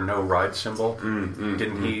famous for no ride symbol?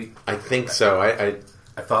 Didn't he? I think so.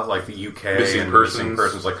 I thought the UK missing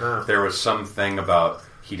persons there was something about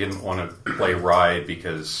he didn't want to play ride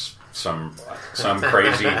because some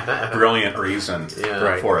crazy brilliant reason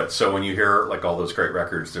for it. So when you hear all those great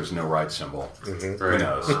records, there's no ride symbol. Who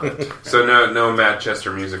knows? So no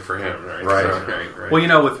Manchester music for him, right? Right. So, right.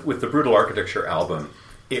 Well, with the Brutal Architecture album,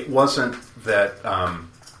 it wasn't that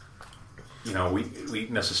we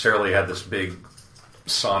necessarily had this big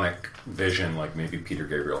sonic vision like maybe Peter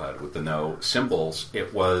Gabriel had with the no symbols.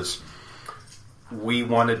 It was we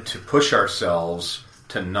wanted to push ourselves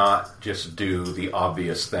to not just do the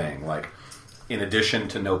obvious thing. In addition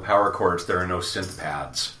to no power chords, there are no synth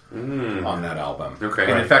pads on that album.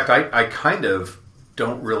 Okay. And in fact, I kind of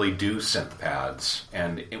don't really do synth pads.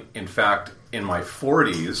 And in fact, in my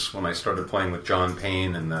 40s, when I started playing with John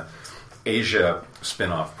Payne and the Asia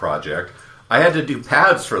spin-off project, I had to do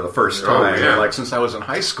pads for the first time, since I was in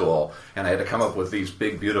high school, and I had to come up with these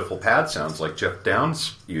big, beautiful pad sounds like Jeff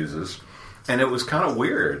Downes uses. And it was kind of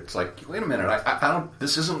weird. It's wait a minute, I don't.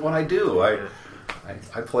 This isn't what I do.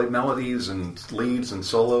 I play melodies and leads and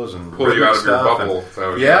solos and pull you out of your bubble.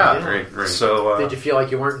 Great. So, did you feel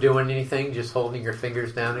like you weren't doing anything, just holding your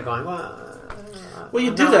fingers down and going, well,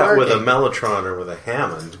 you do that with a Mellotron or with a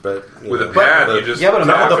Hammond, but with a pad, you just but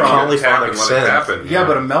the polyphonic synth. Yeah,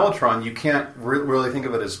 but a Mellotron, you can't really think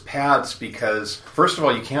of it as pads because, first of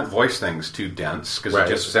all, you can't voice things too dense because it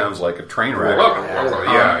just sounds like a train wreck.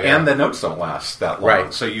 And the notes don't last that long,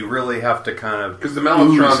 right? So you really have to kind of because the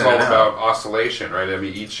Mellotron's all about oscillation, right? I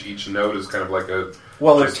mean, each note is kind of like a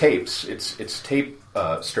they're tapes. It's tape.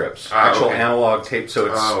 Strips, actual analog tape. So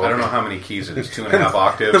it's I don't know how many keys it is, 2.5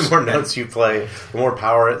 octaves. The more notes you play, the more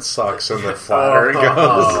power it sucks, and the flatter it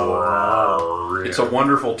goes. It's a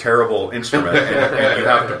wonderful, terrible instrument, and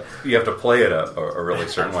you have to play it a really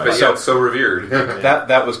certain way. But yeah, it's so revered.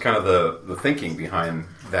 that was kind of the thinking behind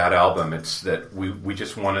that album. It's that we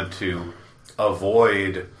just wanted to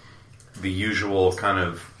avoid the usual kind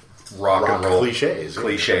of rock and roll cliches,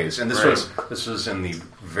 and this was in the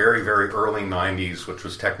very, very early 90s, which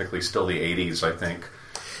was technically still the 80s, I think.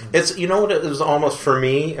 It's what it was almost for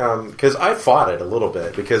me, because I fought it a little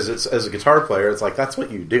bit, because it's as a guitar player, it's that's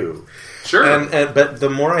what you do. Sure. But the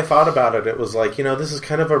more I thought about it, it was this is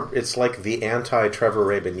kind of it's like the anti-Trevor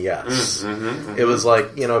Rabin Yes. It was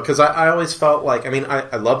because I always felt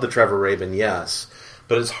I love the Trevor Rabin Yes,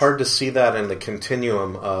 but it's hard to see that in the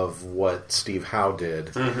continuum of what Steve Howe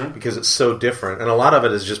did, because it's so different. And a lot of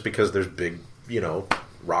it is just because there's big,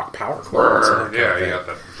 rock power chords. You got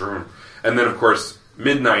that drum. And then, of course,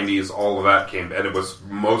 mid-90s, all of that came, and it was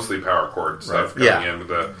mostly power chord stuff coming in with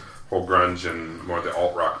the whole grunge and more the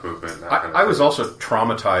alt-rock movement. I was also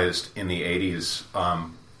traumatized in the 80s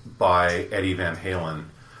by Eddie Van Halen.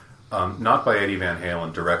 Not by Eddie Van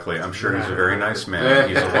Halen directly. I'm sure he's a very nice man.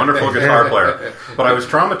 He's a wonderful guitar player. But I was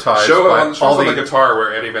traumatized by all the guitar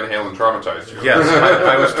where Eddie Van Halen traumatized you. Yes,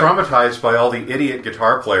 I was traumatized by all the idiot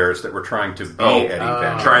guitar players that were trying to be Eddie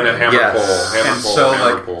Van Halen. Trying to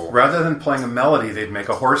hammer pull. Rather than playing a melody, they'd make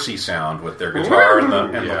a horsey sound with their guitar and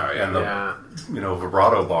the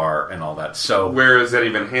vibrato bar and all that. So whereas Eddie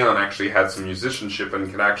Van Halen actually had some musicianship and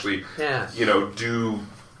could actually do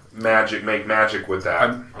make magic with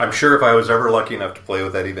that. I'm sure if I was ever lucky enough to play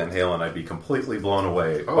with Eddie Van Halen, I'd be completely blown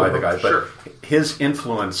away by the guy. But his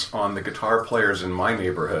influence on the guitar players in my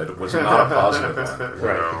neighborhood was not a positive one.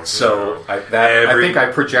 Right. So I think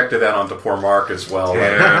I projected that onto poor Mark as well.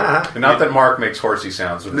 Not that Mark makes horsey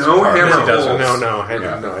sounds with his guitar. No,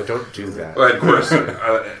 I don't do that. But of course,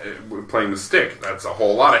 playing the stick, that's a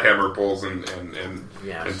whole lot of hammer pulls and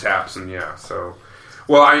taps and so.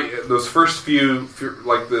 Well, those first few,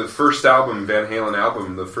 the first album, Van Halen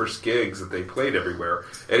album, the first gigs that they played everywhere,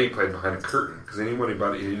 Eddie played behind a curtain because he didn't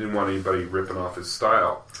want anybody ripping off his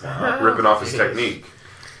style, ripping off his technique.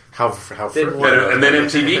 How and then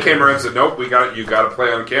MTV came around and said, "Nope, you got to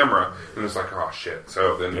play on camera." And it's like, "Oh shit!"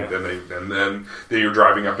 So then you're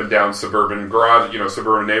driving up and down suburban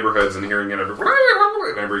neighborhoods and hearing it in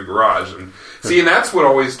every garage. And that's what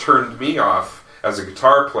always turned me off as a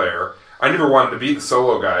guitar player. I never wanted to be the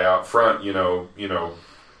solo guy out front,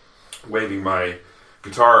 waving my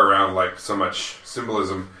guitar around like so much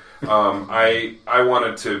symbolism. I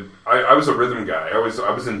wanted to. I was a rhythm guy. I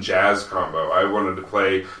was in jazz combo. I wanted to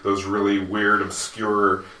play those really weird,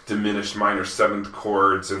 obscure, diminished minor seventh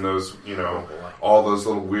chords and those, all those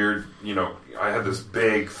little weird. I had this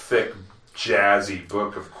big, thick jazzy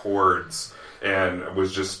book of chords and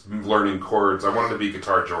was just learning chords. I wanted to be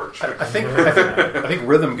Guitar George. I think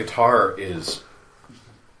rhythm guitar is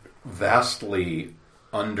vastly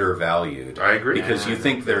undervalued. I agree. Because you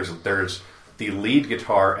think there's the lead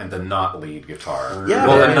guitar and the not lead guitar. Yeah,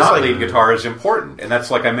 well, the not lead guitar is important, and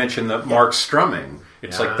that's like I mentioned the Mark strumming.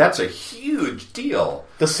 It's like that's a huge deal.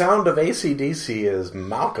 The sound of AC/DC is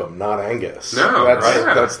Malcolm, not Angus. No,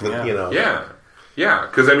 that's the Yeah,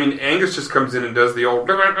 because I mean, Angus just comes in and does the old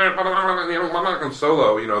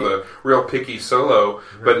solo, the real picky solo,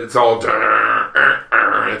 but it's all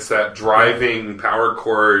it's that driving power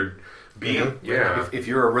chord beat. Mm-hmm. Yeah, if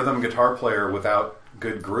you're a rhythm guitar player without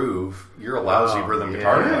good groove, you're a lousy rhythm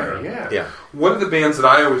guitar player. Yeah. One of the bands that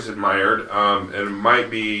I always admired, and it might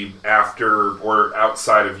be after or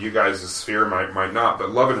outside of you guys' sphere, might not, but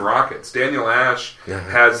Love and Rockets. Daniel Ash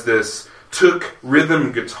took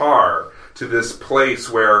rhythm guitar to this place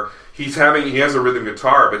where he has a rhythm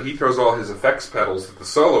guitar, but he throws all his effects pedals that the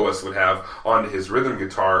soloist would have onto his rhythm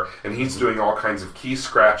guitar, and he's doing all kinds of key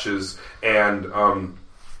scratches and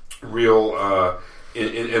real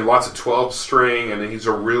in lots of 12 string, and he's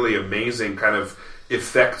a really amazing kind of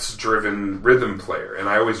effects-driven rhythm player, and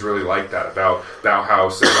I always really liked that about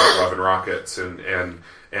Bauhaus and about Love and Rockets, and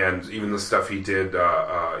even the stuff he did,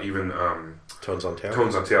 Tones on Tail.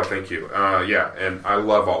 Tones on Tail, thank you. And I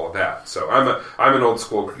love all of that. So I'm an old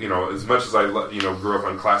school, as much as I grew up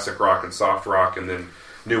on classic rock and soft rock and then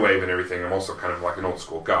new wave and everything, I'm also kind of like an old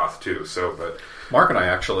school goth too. So, but Mark and I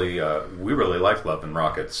actually we really liked Love and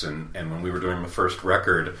Rockets, and when we were doing the first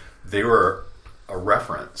record, they were a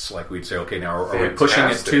reference. Like we'd say, okay, now are we pushing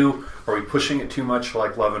it too? Are we pushing it too much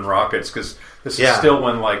like Love and Rockets? Because this is still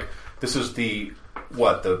when this is the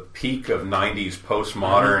peak of 90s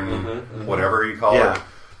postmodern, whatever you call it,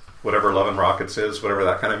 whatever Love and Rockets is, whatever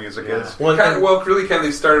that kind of music is. Well,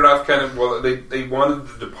 they started off they wanted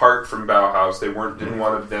to depart from Bauhaus. They didn't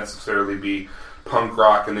want to necessarily be punk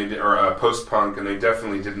rock or post-punk, and they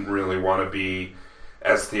definitely didn't really want to be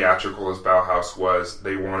as theatrical as Bauhaus was.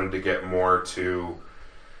 They wanted to get more to...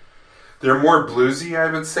 They're more bluesy,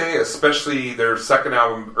 I would say, especially their second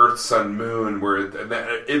album, Earth, Sun, Moon, where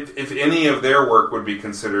if any of their work would be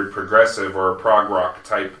considered progressive or a prog rock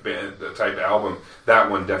type album,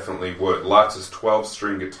 that one definitely would. Lots of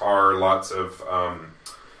 12-string guitar, lots of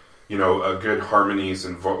good harmonies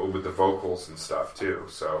and with the vocals and stuff too.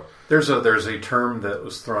 So there's a term that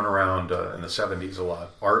was thrown around in the 70s a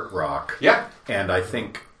lot, art rock. Yeah, and I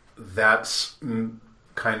think that's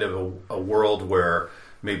kind of a world where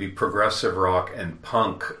maybe progressive rock and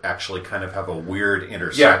punk actually kind of have a weird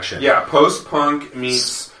intersection. Yeah. Post-punk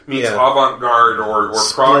meets avant-garde or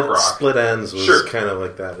prog rock. Split Ends was kind of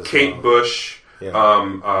like that as Kate Bush,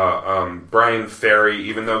 Brian Ferry,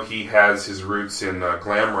 even though he has his roots in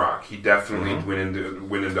glam rock, he definitely went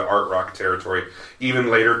into art rock territory.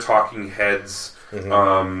 Even later, Talking Heads.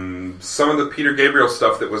 Some of the Peter Gabriel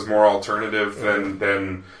stuff that was more alternative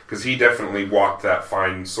than because he definitely walked that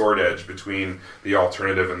fine sword edge between the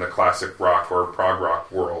alternative and the classic rock or prog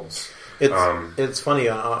rock worlds. It's funny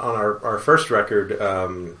on our first record,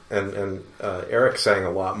 and Eric sang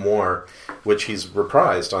a lot more, which he's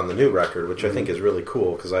reprised on the new record, which I think is really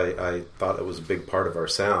cool because I thought it was a big part of our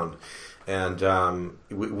sound. And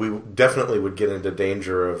we definitely would get into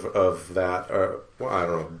danger of that. I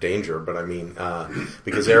don't know, danger, but I mean,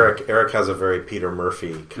 because Eric has a very Peter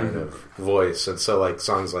Murphy kind of voice. And so like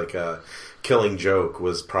songs like Killing Joke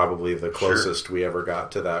was probably the closest we ever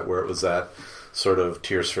got to that, where it was that sort of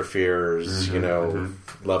Tears for Fears,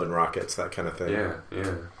 Love and Rockets, that kind of thing. Yeah.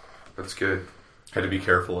 That's good. Had to be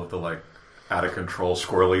careful of the out of control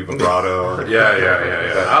squirrely vibrato. Yeah,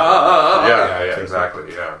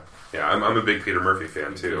 exactly, yeah. Yeah, I'm a big Peter Murphy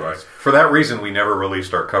fan, too. For that reason, we never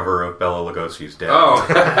released our cover of Bela Lugosi's Dead. Oh.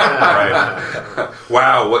 Right.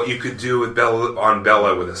 Wow, what you could do with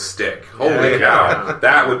Bella with a stick. Holy cow.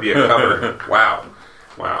 That would be a cover. Wow.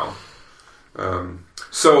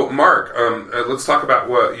 So, Mark, let's talk about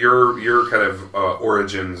what your kind of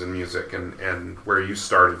origins in music and where you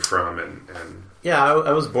started from and Yeah,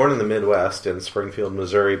 I was born in the Midwest in Springfield,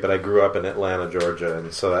 Missouri, but I grew up in Atlanta, Georgia,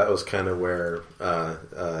 and so that was kind of where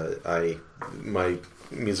my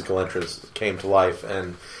musical interest came to life.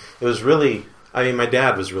 And it was really, my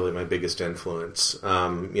dad was really my biggest influence.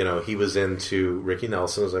 He was into Ricky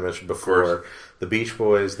Nelson, as I mentioned before, the Beach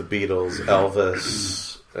Boys, the Beatles,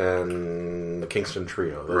 Elvis, and the Kingston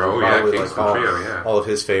Trio. Those were probably all of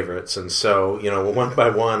his favorites. And so, one by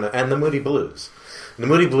one, and the Moody Blues. The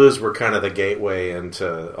Moody Blues were kind of the gateway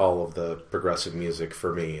into all of the progressive music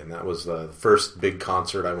for me, and that was the first big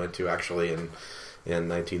concert I went to actually in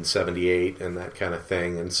 1978 and that kind of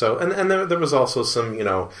thing. And so, and there was also some,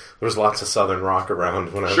 there was lots of Southern rock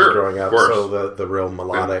around when I was growing up. So the real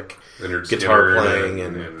melodic guitar playing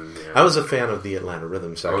and I was a fan of the Atlanta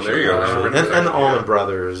Rhythm Section. Oh, there you go. And the Allman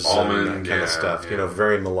Brothers and that kind of stuff.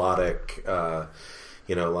 Very melodic,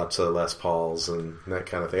 lots of Les Pauls and that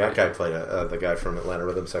kind of thing. That guy played the guy from Atlanta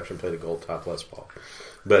Rhythm Section played a gold top Les Paul.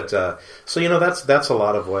 But that's a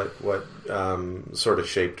lot of what sort of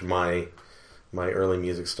shaped my early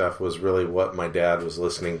music stuff was really what my dad was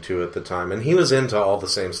listening to at the time, and he was into all the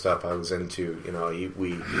same stuff I was into.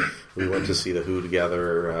 We went to see the Who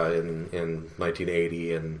together in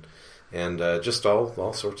 1980, and just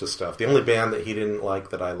all sorts of stuff. The only band that he didn't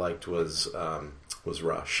like that I liked was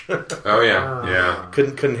Rush. Oh yeah.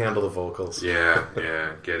 Couldn't handle the vocals. Yeah,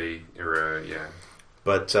 Getty or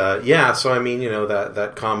But so I mean,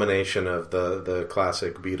 that combination of the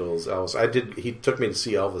classic Beatles, Elvis. He took me to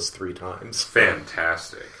see Elvis 3 times.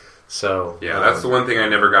 Fantastic. So that's the one thing I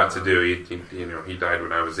never got to do. He died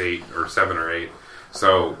when I was 7 or 8,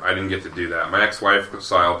 so I didn't get to do that. My ex-wife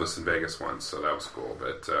saw Elvis in Vegas once, so that was cool.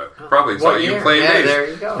 But probably saw you playing bass. There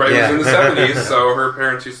you go. Right, it was in the 70s, so her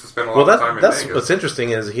parents used to spend a lot of time in Vegas. What's interesting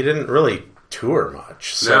is he didn't really tour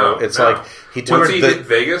much. So like he toured. Once he hit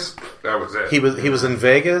Vegas, that was it. He was in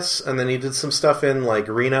Vegas, and then he did some stuff in like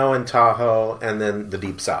Reno and Tahoe, and then the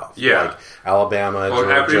Deep South, like Alabama,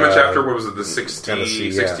 Georgia, pretty much after what was it, the 68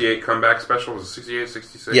 Tennessee, comeback special? Was it 68,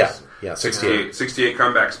 66? Yeah, 68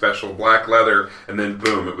 comeback special, Black Leather, and then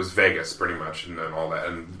boom, it was Vegas pretty much, and then all that,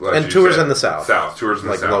 and tours in the South, tours in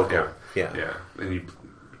the South, local, yeah, and he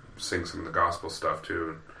sing some of the gospel stuff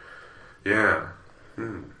too, yeah.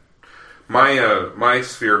 My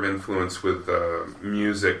sphere of influence with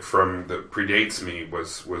music from that predates me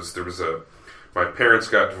was my parents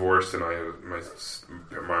got divorced and my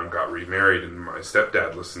mom got remarried, and my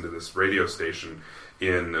stepdad listened to this radio station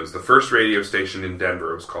it was the first radio station in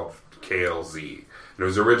Denver. It was called KLZ. And it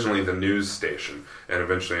was originally the news station, and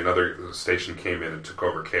eventually another station came in and took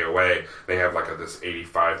over KOA. They have like this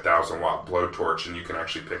 85,000 watt blowtorch, and you can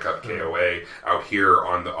actually pick up KOA out here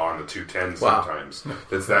on the 210 sometimes.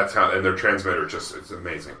 That's how, and their transmitter it's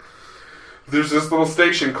amazing. There's this little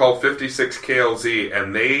station called 56 KLZ,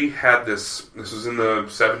 and they had this was in the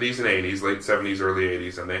 70s and 80s, late 70s, early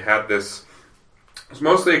 80s, and they had this, it was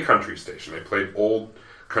mostly a country station. They played old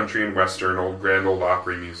country and western, old Grand Ole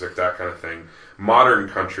Opry music, that kind of thing. Modern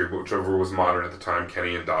country, whichever was modern at the time,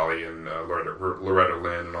 Kenny and Dolly and Loretta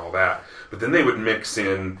Lynn and all that. But then they would mix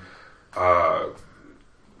in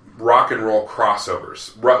rock and roll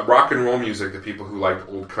crossovers. Rock and roll music that people who liked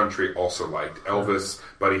old country also liked. Elvis,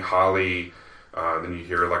 Buddy Holly, then you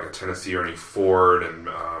hear like a Tennessee Ernie Ford and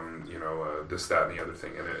this, that, and the other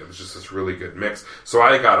thing. And it was just this really good mix. So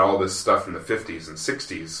I got all this stuff in the 50s and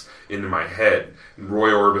 60s into my head. And Roy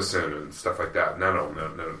Orbison and stuff like that. No,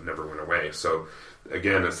 never went away. So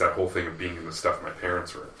again, it's that whole thing of being in the stuff my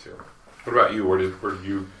parents were into. What about you? Where do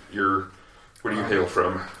you hail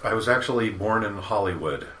from? I was actually born in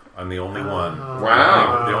Hollywood. I'm the only one.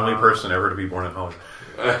 Wow. The only person ever to be born in Hollywood.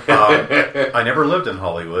 I never lived in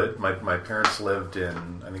Hollywood. My parents lived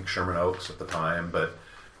in, I think, Sherman Oaks at the time, but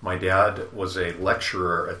my dad was a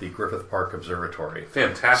lecturer at the Griffith Park Observatory.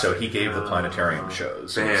 Fantastic. So he gave the planetarium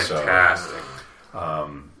shows. Fantastic.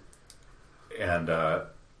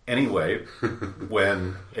 Anyway,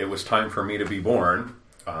 when it was time for me to be born,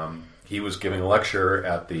 he was giving a lecture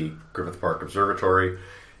at the Griffith Park Observatory,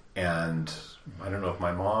 and I don't know if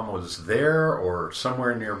my mom was there or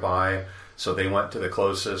somewhere nearby, so they went to the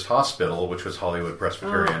closest hospital, which was Hollywood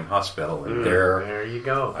Presbyterian Hospital, and there you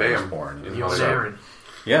go. I was born. You was Aaron.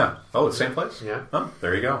 Yeah. Oh, the same place? Yeah. Oh,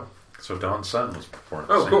 there you go. So Don's son was born.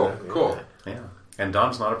 Oh, cool. Yeah. And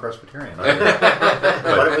Don's not a Presbyterian. But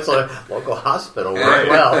it was a local hospital. Right.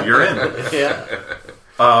 Well, you're in. Yeah.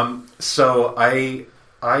 So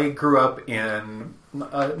I grew up in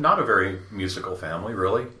not a very musical family,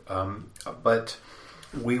 really, but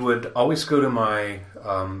we would always go to my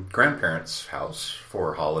grandparents' house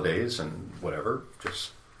for holidays and whatever,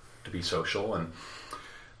 just to be social. And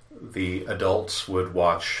the adults would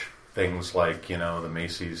watch things like, the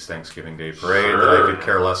Macy's Thanksgiving Day Parade that I could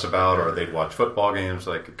care less about, or they'd watch football games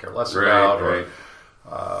that I could care less about, or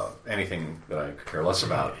anything that I could care less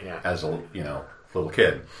about as a little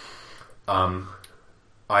kid.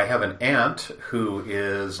 I have an aunt who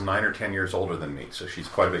is 9 or 10 years older than me, so she's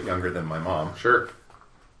quite a bit younger than my mom. Sure.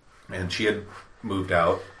 And she had moved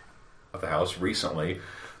out of the house recently,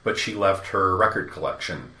 but she left her record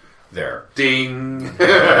collection there. Ding!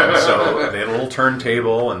 And so they had a little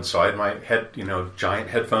turntable, and so I had my giant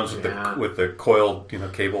headphones with the coiled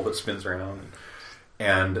cable that spins around,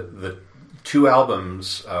 and the two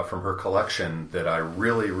albums from her collection that I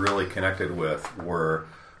really, really connected with were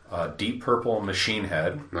Deep Purple, Machine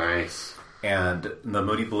Head. Nice. And the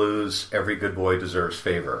Moody Blues, Every Good Boy Deserves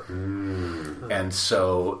Favor. And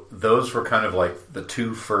so those were kind of like the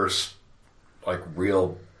two first like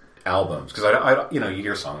real albums. Because I you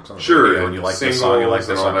hear songs on the radio and you like this song, you like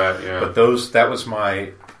this song. But that was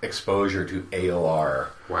my exposure to AOR.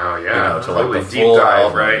 Wow, yeah. To like the deep full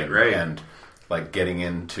dive, album right. And like getting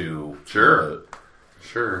into... Sure.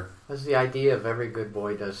 Was the idea of Every Good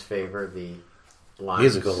Boy Does Favor the lines?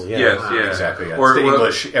 Musical, yeah. Yes, exactly. Yeah. Or it's the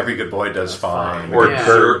English, Every Good Boy Does Fine. Or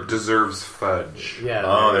Bird Deserves Fudge. Yeah.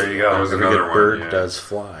 Oh, there you go. That was Every another good one. bird does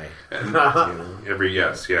fly. And,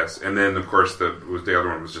 yes. And then, of course, the other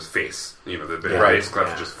one was just Face. The bass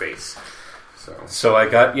clef was just Face. So I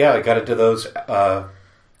got into those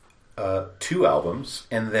two albums,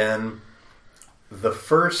 and then the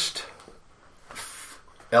first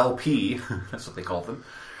LP, that's what they called them.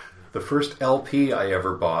 The first LP I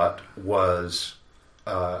ever bought was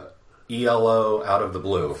ELO Out of the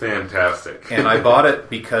Blue. Fantastic. And I bought it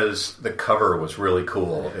because the cover was really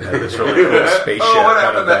cool. It had this really cool spaceship. What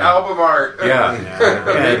happened to album art? Yeah.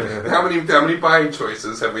 And how many buying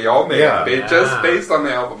choices have we all made? Just based on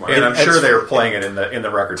the album art. And I'm sure they were playing it in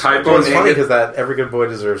the record store. Well, it's funny because that Every Good Boy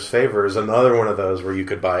Deserves Favor is another one of those where you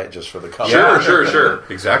could buy it just for the cover. Sure.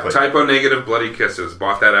 Exactly. Typo Negative Bloody Kisses.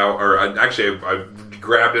 Bought that out, or I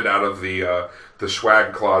grabbed it out of the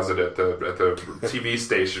swag closet at the TV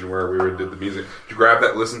station where we did the music. You grab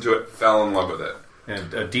that, listen to it, fell in love with it.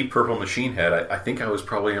 And a Deep Purple Machine Head, I think I was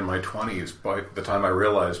probably in my 20s by the time I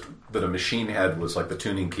realized that a machine head was like the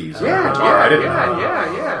tuning keys. I didn't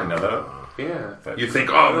know that. Yeah. You think,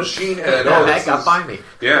 Machine Head. Heck, I'll find me.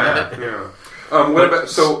 Yeah. What about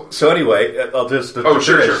so anyway, I'll just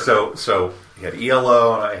sure. So you had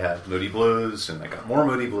ELO and I had Moody Blues, and I got more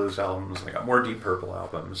Moody Blues albums, and I got more Deep Purple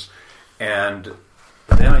albums, and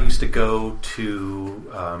then I used to go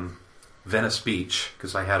to Venice Beach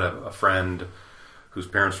because I had a friend whose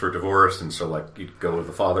parents were divorced, and so like you'd go with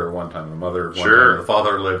the father one time, the mother one time. The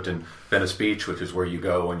father lived in Venice Beach, which is where you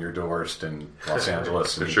go when you're divorced in Los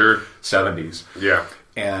Angeles in the 70s. Yeah.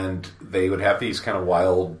 And they would have these kind of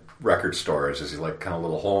wild record stores, as like kind of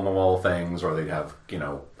little hole in the wall things, or they'd have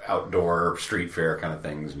outdoor street fair kind of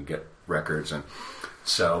things, and you get records. And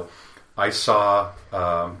so I saw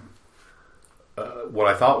what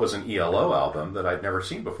I thought was an ELO album that I'd never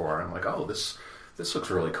seen before. And I'm like, oh, this looks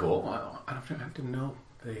really cool. I didn't know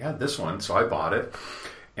they had this one, so I bought it.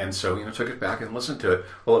 And so took it back and listened to it.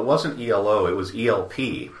 Well, it wasn't ELO; it was ELP.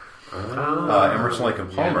 Emerson, Lake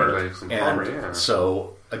and Palmer.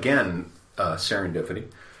 So again, serendipity.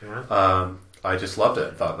 Yeah. I just loved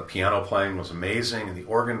it. I thought the piano playing was amazing, and the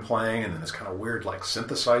organ playing, and then this kind of weird like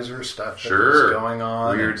synthesizer stuff that was going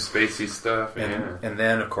on. Weird spacey stuff. And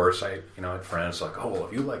then of course I had friends like, oh well,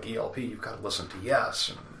 if you like ELP, you've got to listen to Yes,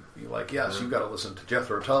 and if you like Yes, you've got to listen to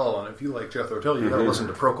Jethro Tull, and if you like Jethro Tull, you've got to listen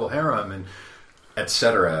to Procol Harum, and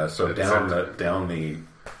etc. So down the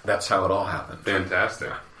that's how it all happened.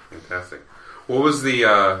 Fantastic. What was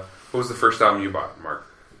the first album you bought, Mark?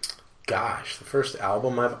 Gosh, the first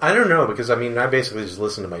album I don't know, because I basically just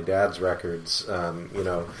listened to my dad's records.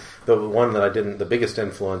 The one that the biggest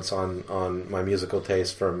influence on my musical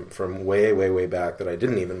taste from way back that I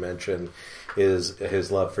didn't even mention is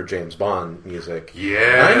his love for James Bond music.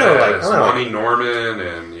 Yeah, I know, Lonnie Norman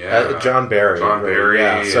and John Barry.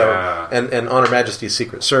 Yeah. So and On Her Majesty's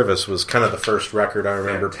Secret Service was kind of the first record I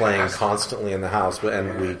remember playing constantly in the house,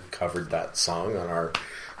 and we covered that song on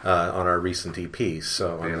our recent EP,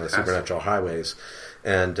 so on the Supernatural Highways.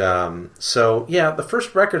 And the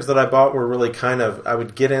first records that I bought were really kind of, I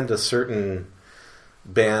would get into certain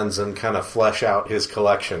bands and kind of flesh out his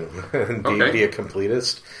collection and be a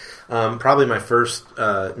completist. Probably my first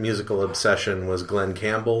musical obsession was Glenn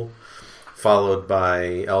Campbell, followed by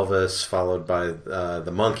Elvis, followed by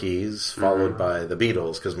the Monkees, followed by the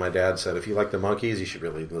Beatles, because my dad said, if you like the Monkees, you should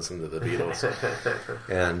really listen to the Beatles,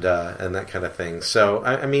 and that kind of thing. So,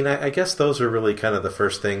 I guess those are really kind of the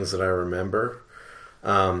first things that I remember.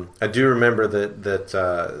 I do remember that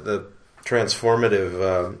the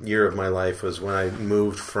transformative year of my life was when I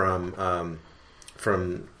moved from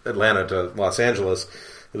Atlanta to Los Angeles.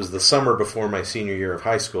 It was the summer before my senior year of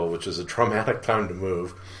high school, which is a traumatic time to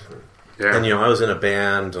move. Yeah. And I was in a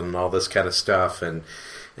band and all this kind of stuff, and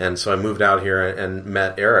so I moved out here and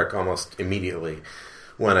met Eric almost immediately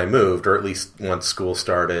when I moved, or at least once school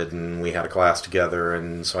started and we had a class together.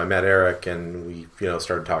 And so I met Eric, and we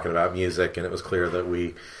started talking about music, and it was clear that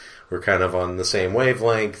we were kind of on the same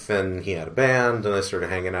wavelength, and he had a band, and I started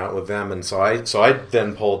hanging out with them, and so I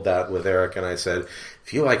then pulled that with Eric, and I said,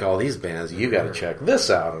 if you like all these bands, you got to check this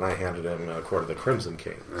out, and I handed him Court of the Crimson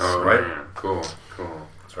King. Oh, right. Man. Cool.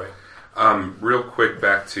 That's right. Real quick,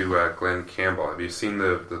 back to Glenn Campbell. Have you seen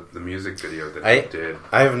the music video that he did?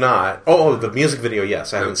 I have not. Oh, the music video,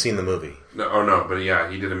 yes. I haven't seen the movie. No, but yeah,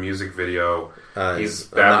 he did a music video. He's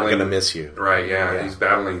battling, I'm Not Gonna Miss You. Right, yeah. He's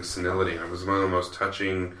battling senility. It was one of the most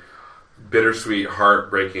touching, bittersweet,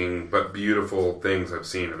 heartbreaking, but beautiful things I've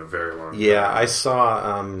seen in a very long time. Yeah, I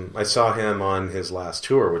saw him on his last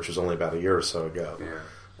tour, which was only about a year or so ago. Yeah.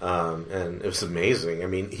 And it was amazing. I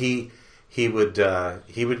mean, he would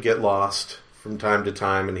get lost from time to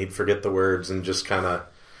time, and he'd forget the words and just kind of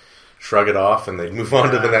shrug it off, and they'd move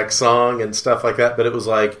on to the next song and stuff like that. But it was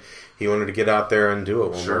like he wanted to get out there and do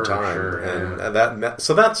it one more time, and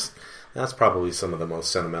so that's probably some of the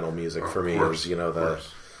most sentimental music for me.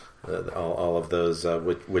 Is all of those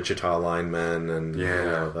Wichita Linemen and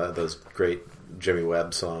those great Jimmy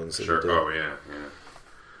Webb songs. That he did. Oh yeah.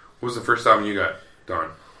 What was the first album you got,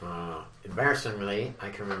 Don? Embarrassingly, I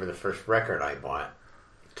can remember the first record I bought,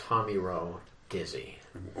 Tommy Roe, Dizzy.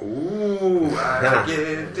 Ooh, I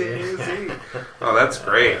get dizzy. Oh, that's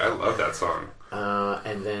great. I love that song.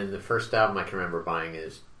 And then the first album I can remember buying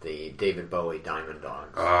is the David Bowie Diamond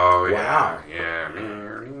Dogs. Oh, yeah. Wow. Yeah.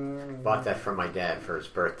 Bought that for my dad for his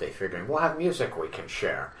birthday, figuring we'll have music we can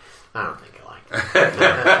share. I don't think he liked it.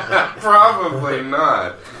 Probably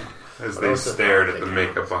not. As they stared at the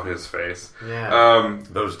makeup on his face. Yeah.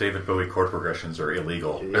 Those David Bowie chord progressions are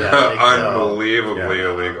illegal. Yeah, unbelievably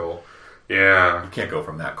illegal. Yeah. You can't go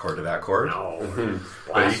from that chord to that chord. No.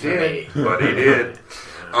 But he did.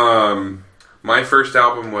 My first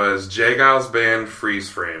album was Jay Giles' band Freeze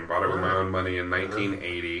Frame. Bought it with my own money in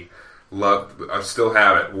 1980. Loved. I still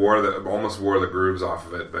have it. Almost wore the grooves off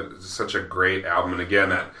of it. But it's such a great album. And again,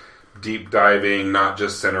 that deep diving, not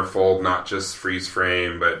just centerfold, not just freeze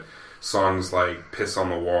frame, but songs like Piss on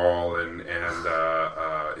the Wall and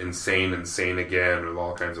Insane Again, with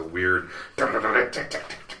all kinds of weird,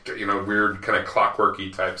 weird kind of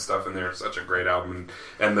clockworky type stuff in there. Such a great album.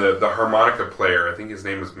 And the harmonica player, I think his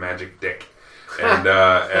name was Magic Dick.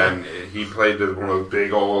 And he played one of those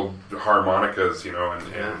big old harmonicas,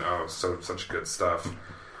 such good stuff.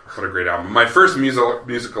 What a great album. My first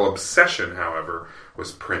musical obsession, however,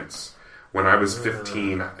 was Prince. When I was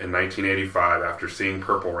 15 in 1985, after seeing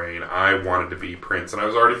Purple Rain, I wanted to be Prince. And I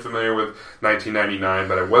was already familiar with 1999,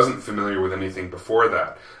 but I wasn't familiar with anything before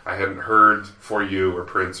that. I hadn't heard For You or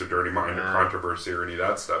Prince or Dirty Mind or Controversy or any of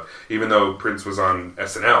that stuff, even though Prince was on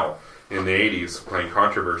SNL in the 80s playing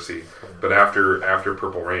Controversy. But after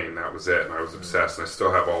Purple Rain, that was it, and I was obsessed. And I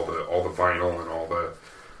still have all the vinyl and all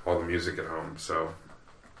the music at home, so...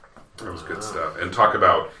 That was good stuff. And talk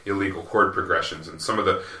about illegal chord progressions and some of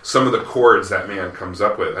the chords that man comes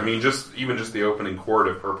up with. I mean, just the opening chord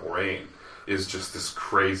of Purple Rain is just this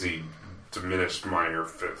crazy diminished minor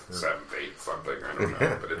fifth, seventh, eighth, something. I don't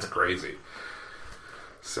know, but it's crazy.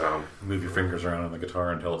 So move your fingers around on the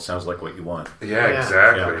guitar until it sounds like what you want. Yeah.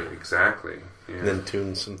 Exactly. Yeah. And then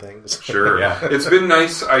tune some things. Sure. Yeah. It's been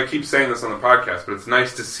nice. I keep saying this on the podcast, but it's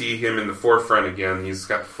nice to see him in the forefront again. He's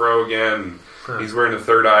got the fro again. He's wearing the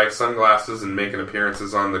third eye sunglasses and making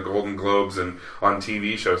appearances on the Golden Globes and on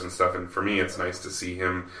TV shows and stuff. And for me, it's nice to see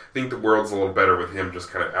him. I think the world's a little better with him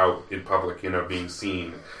just kind of out in public, being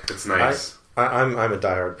seen. It's nice. I'm a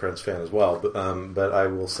diehard Prince fan as well, but I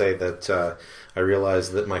will say that I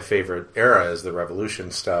realize that my favorite era is the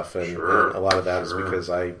Revolution stuff, and a lot of that is because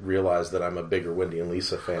I realize that I'm a bigger Wendy and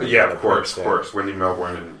Lisa fan. Yeah, of course. Wendy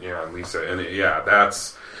Melbourne and Lisa, and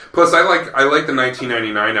that's. Plus, I like the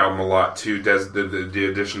 1999 album a lot too. The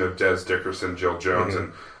addition of Des Dickerson, Jill Jones,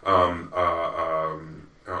 and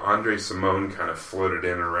Andre Simone kind of floated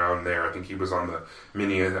in around there. I think he was on the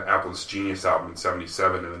Minneapolis Genius album in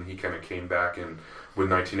 '77, and then he kind of came back in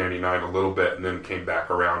with 1999 a little bit, and then came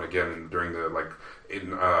back around again during the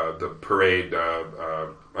parade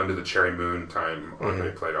under the Cherry Moon time.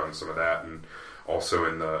 They played on some of that, and also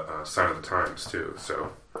in the Sign of the Times too.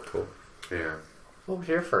 So cool. Yeah. What was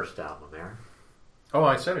your first album, Aaron? Oh,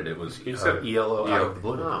 I said it. It was ELO Out of the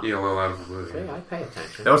Blue. Oh. ELO Out of the Blue. See, I pay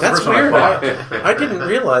attention. That was the first weird. one I bought. I didn't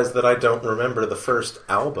realize that I don't remember the first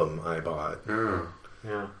album I bought.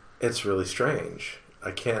 Yeah. It's really strange.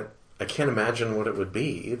 I can't imagine what it would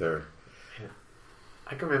be either. Yeah.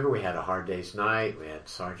 I can remember we had A Hard Day's Night. We had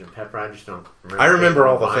Sgt. Pepper. I just don't remember. I remember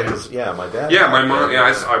all the things. Yeah, my dad. Yeah, my mom.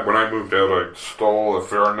 Yeah, when I moved out, I stole a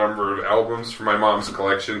fair number of albums from my mom's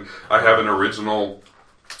collection. I have an original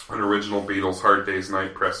an original Beatles Hard Day's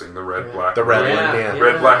Night pressing, the red, black,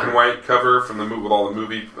 red, black and white cover from the movie with all the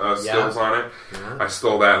movie stills on it. Yeah. I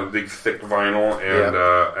stole that big thick vinyl,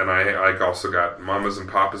 and I also got Mama's and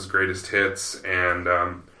Papa's Greatest Hits and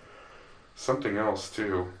something else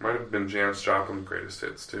too. Might have been Janis Joplin's Greatest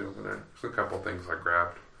Hits too. But there's a couple things I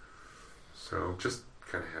grabbed, so just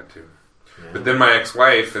kind of had to. Yeah. But then my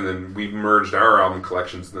ex-wife, and then we merged our album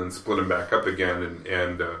collections and then split them back up again,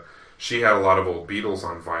 and she had a lot of old Beatles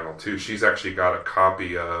on vinyl too. She's actually got a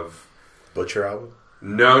copy of Butcher album?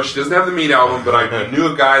 No, she doesn't have the Meat album, but I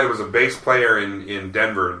knew a guy that was a bass player in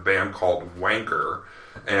Denver, a band called Wanker,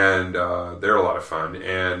 and they're a lot of fun.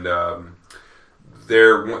 And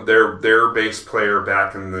their bass player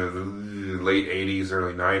back in the late 80s,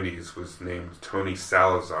 early 90s was named Tony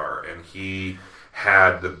Salazar, and he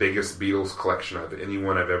had the biggest Beatles collection of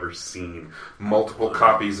anyone I've ever seen. Multiple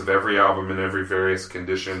copies of every album in every various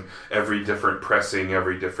condition, every different pressing,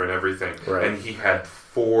 every different everything. Right. And he had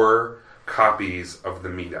 4 copies of the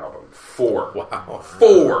Meat album. 4. Wow.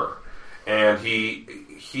 4! And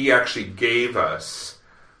he actually gave us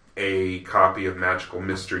a copy of Magical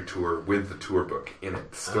Mystery Tour with the tour book in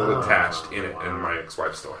it, still attached in it, and my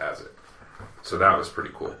ex-wife still has it. So that was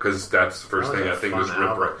pretty cool, because that's the first thing. That thing just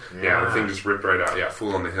ripped right. Yeah, the thing just ripped right out. Yeah,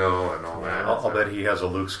 Fool on the Hill and all that. I'll bet he has a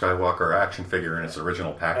Luke Skywalker action figure in its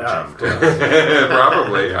original packaging.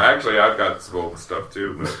 Probably. Actually, I've got some old stuff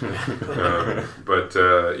too. But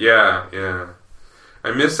yeah.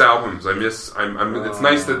 I miss albums. It's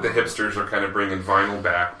nice that the hipsters are kind of bringing vinyl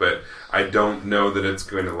back, but I don't know that it's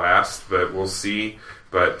going to last. But we'll see.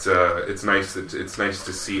 But it's nice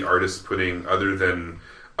to see artists putting other than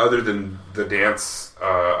the dance,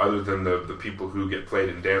 other than the people who get played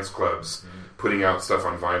in dance clubs, putting out stuff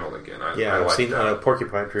on vinyl again. I've seen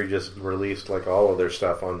Porcupine Tree just released like all of their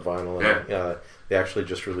stuff on vinyl. And, they actually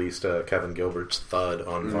just released Kevin Gilbert's Thud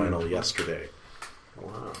on vinyl yesterday.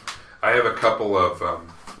 Wow. I have a couple of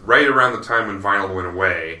right around the time when vinyl went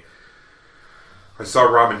away. I saw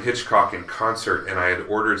Robin Hitchcock in concert, and I had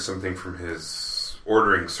ordered something from his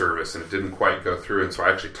ordering service, and it didn't quite go through, and so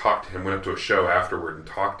I actually talked to him, went up to a show afterward and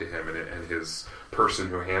talked to him and his person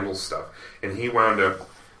who handles stuff, and he wound up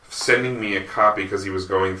sending me a copy because he was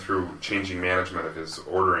going through changing management of his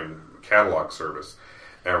ordering catalog service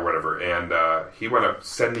or whatever, and he wound up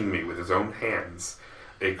sending me with his own hands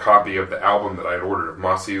a copy of the album that I had ordered of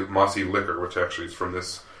Mossy Liquor, which actually is from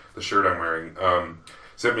the shirt I'm wearing.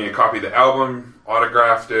 Sent me a copy of the album,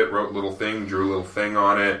 autographed it, wrote a little thing, drew a little thing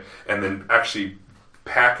on it, and then actually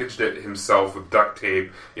packaged it himself with duct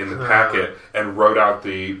tape in the packet and wrote out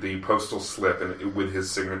the postal slip and with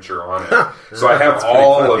his signature on it. So I have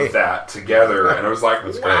all of that together, and I was like,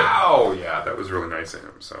 wow! Yeah, that was really nice of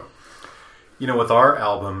him. So, with our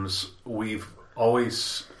albums, we've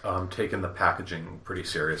always taken the packaging pretty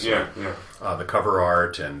seriously. Yeah. The cover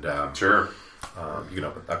art and sure.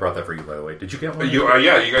 I brought that for you, by the way. Did you get one? You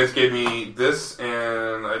guys gave me this,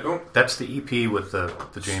 and I don't... That's the EP with the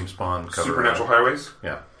James Bond cover. Supernatural Highways?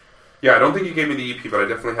 Yeah. Yeah, I don't think you gave me the EP, but I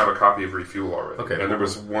definitely have a copy of Refuel already. Okay. And there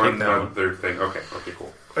was one other thing. Okay,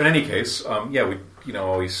 cool. In any case, we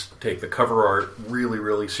always take the cover art really,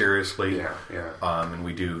 really seriously. Yeah. And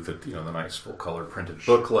we do the nice full color printed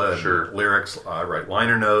booklet, sure. Lyrics. I write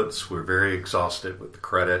liner notes. We're very exhaustive with the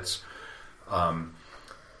credits.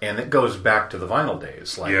 And it goes back to the vinyl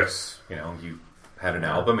days. Like, yes. You had an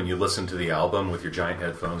album and you listened to the album with your giant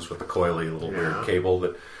headphones with the coily little weird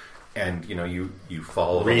cable and you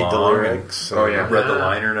followed read along the lyrics. And read the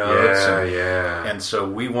liner notes. Yeah. And so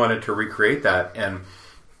we wanted to recreate that, and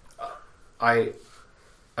I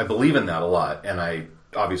believe in that a lot. And I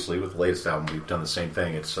obviously with the latest album we've done the same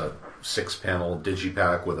thing. It's a 6-panel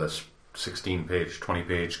digipack with a 16-page,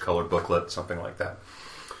 20-page color booklet, something like that.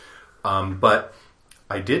 But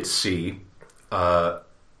I did see the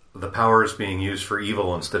powers being used for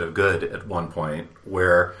evil instead of good at one point,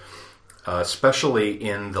 where especially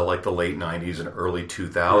in the late 90s and early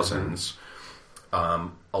 2000s,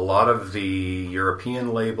 a lot of the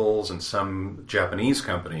European labels and some Japanese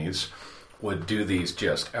companies would do these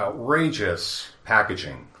just outrageous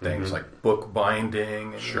packaging things, like book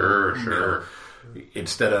binding. Sure.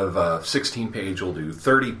 Instead of a 16-page, we'll do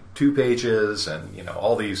 32 pages, and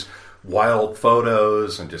all these wild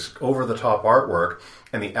photos and just over-the-top artwork,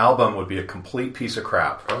 and the album would be a complete piece of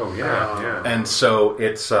crap. Oh, yeah. And so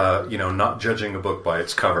it's, not judging a book by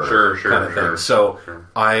its cover kind of thing. So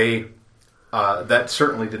I that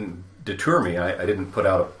certainly didn't deter me. I didn't put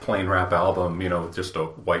out a plain rap album, with just a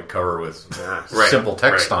white cover with simple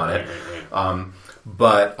text on it. Right.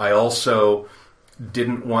 But I also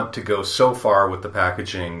didn't want to go so far with the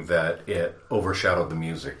packaging that it overshadowed the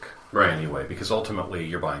music. anyway, because ultimately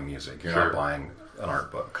you're buying music. You're not buying an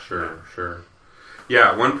art book. Sure.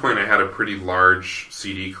 Yeah, at one point I had a pretty large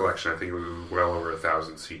CD collection. I think it was well over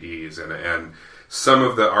 1,000 CDs, and some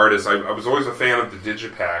of the artists, I was always a fan of the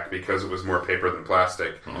Digipack because it was more paper than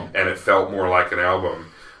plastic, and it felt more like an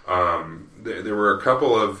album. There were a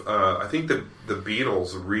couple of, I think the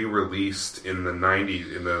Beatles re-released in the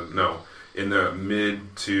 90s, in the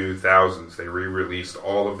mid-2000s, they re-released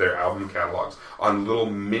all of their album catalogs on little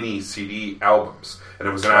mini CD albums. And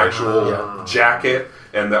it was an actual jacket,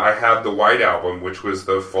 and I had the white album, which was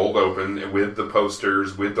the fold-open with the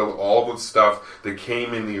posters, with all the stuff that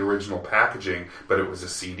came in the original packaging, but it was a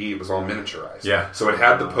CD. It was all miniaturized. Yeah. So it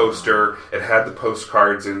had the poster, it had the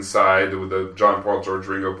postcards inside, with the John Paul, George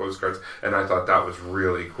Ringo postcards, and I thought that was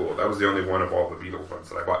really cool. That was the only one of all the Beatles ones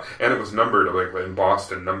that I bought. And it was numbered, like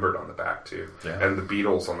embossed and numbered on the back, too. Yeah. And the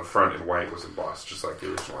Beatles on the front in white was embossed, just like the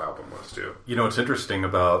original album was, too. You know, what's interesting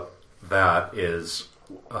about that is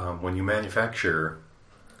when you manufacture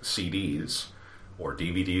CDs or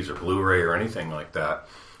DVDs or Blu-ray or anything like that,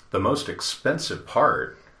 the most expensive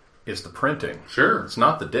part is the printing. Sure. It's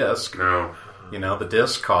not the disc. No. You know, the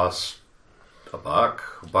disc costs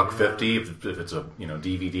 $1.50 if it's a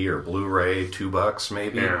DVD or Blu-ray, $2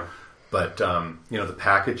 maybe. Yeah. But the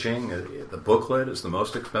packaging, the booklet is the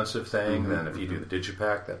most expensive thing. Then if you do the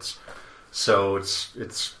Digipack, it's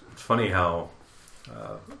funny how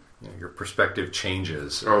your perspective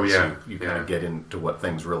changes. Oh yeah, as you kind of get into what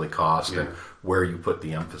things really cost and where you put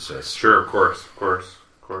the emphasis. Sure, of course,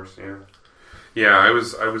 yeah. Yeah, I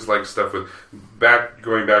was like stuff with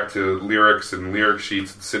going back to lyrics and lyric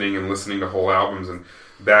sheets and sitting and listening to whole albums, and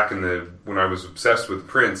back when I was obsessed with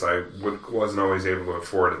Prince, I wasn't always able to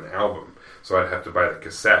afford an album. So I'd have to buy the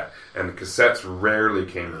cassette. And the cassettes rarely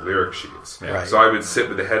came with lyric sheets. Yeah. Right. So I would sit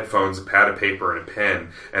with the headphones, a pad of paper, and a pen,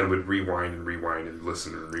 and would rewind and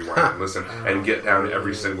listen and rewind and listen and get down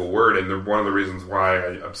every single word. And one of the reasons why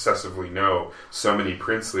I obsessively know so many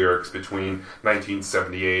Prince lyrics between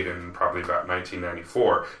 1978 and probably about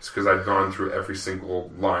 1994 is because I'd gone through every single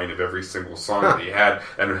line of every single song that he had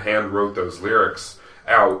and hand wrote those lyrics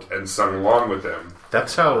out and sung along with them.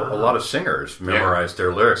 That's how a lot of singers memorize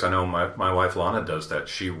their lyrics. I know my wife Lana does that.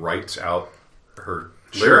 She writes out her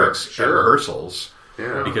lyrics at rehearsals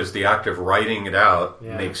because the act of writing it out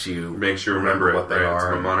makes you remember what they are. It's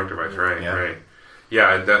a mnemonic device, right? Yeah,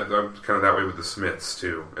 I'm kind of that way with the Smiths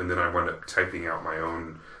too. And then I wound up typing out my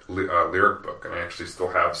own lyric book, and I actually still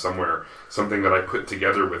have somewhere something that I put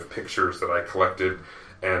together with pictures that I collected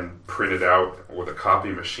and printed out with a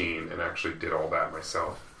copy machine, and actually did all that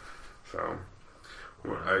myself. So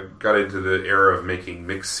I got into the era of making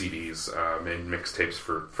mix CDs, made mixtapes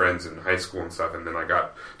for friends in high school and stuff, and then I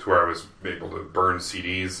got to where I was able to burn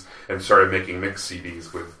CDs and started making mix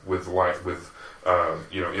CDs with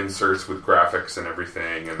inserts with graphics and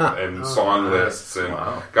everything, and song lists, and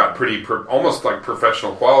got pretty almost like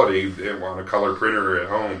professional quality on a color printer at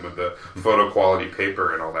home with the photo quality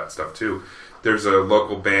paper and all that stuff too. There's a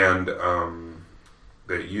local band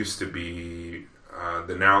that used to be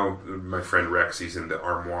that now my friend Rex, he's in the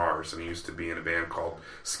Armoires, and he used to be in a band called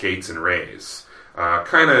Skates and Rays.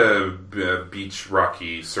 Kind of beach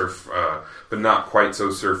rocky surf, but not quite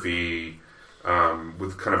so surfy,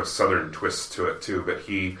 with kind of a southern twist to it too. But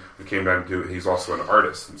he's also an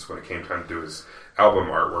artist, and so when it came time to do his album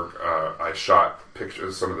artwork, I shot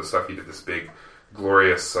pictures, some of the stuff he did, this big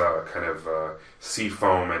glorious kind of sea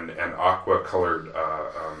foam and aqua colored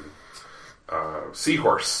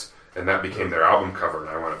seahorse, and that became their album cover. And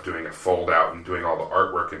I wound up doing a fold out and doing all the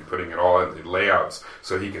artwork and putting it all in the layouts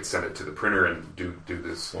so he could send it to the printer and do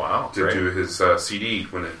this do his CD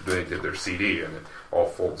when they did their CD, and it all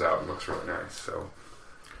folds out and looks really nice. So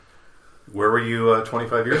where were you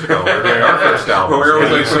 25 years ago? Where were our first album? Where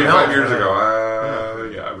was I 25 years ago?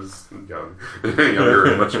 I was young,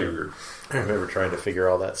 much younger. I remember trying to figure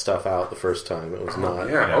all that stuff out the first time. It was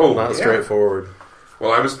not straightforward.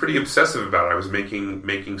 Well, I was pretty obsessive about it. I was making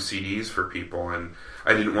CDs for people, and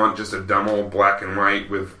I didn't want just a dumb old black and white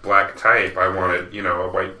with black type. I wanted,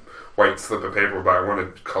 a white slip of paper, but I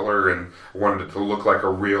wanted color, and I wanted it to look like a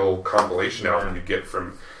real compilation album you get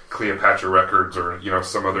from Cleopatra Records or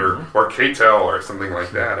some other or K-Tel or something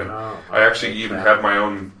like that. And I actually even had my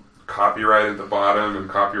own copyright at the bottom and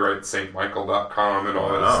copyright stmichael.com and all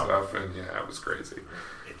that stuff, and it was crazy.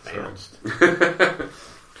 Advanced.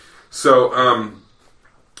 So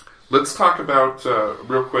let's talk about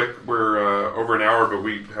real quick. We're over an hour, but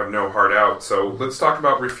we have no hard out. So let's talk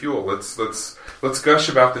about Refuel. Let's gush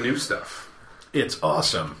about the new stuff. It's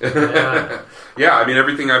awesome. Yeah, I mean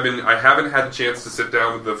everything I haven't had a chance to sit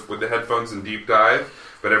down with the headphones and deep dive.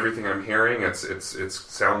 but everything I'm hearing, it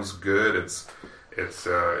sounds good. It's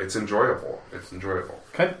enjoyable. It's enjoyable.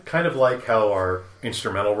 Kind of like how our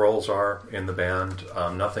instrumental roles are in the band.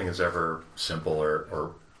 Nothing is ever simple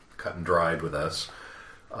or cut and dried with us.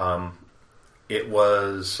 It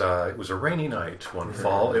was a rainy night one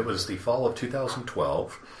fall. It was the fall of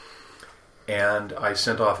 2012, and I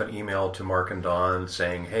sent off an email to Mark and Don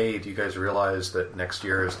saying, "Hey, do you guys realize that next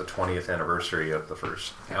year is the 20th anniversary of the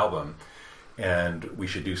first album, and we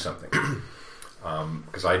should do something?"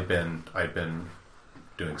 Because I'd been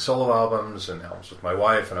doing solo albums and albums with my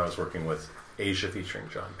wife, and I was working with Asia featuring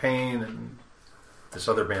John Payne and this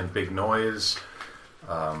other band, Big Noise,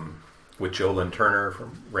 with Jolyn Turner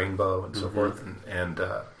from Rainbow and so forth, and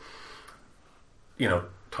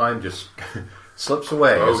time just slips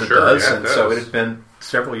away as it does, and so it had been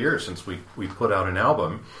several years since we put out an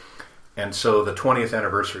album, and so the 20th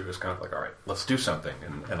anniversary was kind of like, all right, let's do something,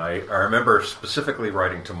 and I remember specifically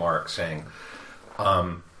writing to Mark saying,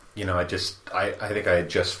 I think I had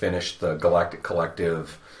just finished the Galactic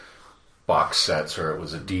Collective box sets, or it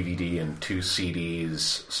was a DVD and 2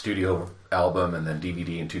 CDs studio album, and then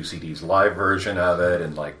DVD and 2 CDs live version of it,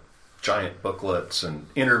 and like giant booklets and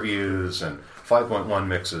interviews and 5.1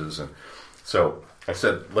 mixes, and so I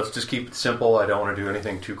said, let's just keep it simple. I don't want to do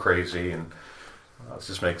anything too crazy, and let's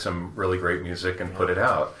just make some really great music and put it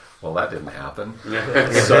out. Well, that didn't happen.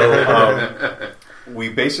 So we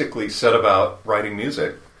basically set about writing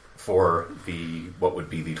music for what would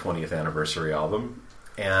be the 20th anniversary album,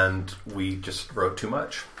 and we just wrote too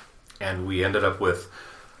much, and we ended up with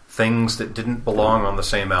things that didn't belong on the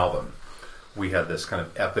same album. We had this kind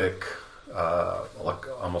of epic,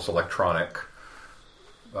 almost electronic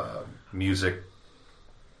music,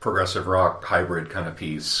 progressive rock hybrid kind of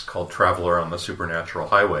piece called Traveler on the Supernatural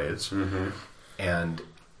Highways, and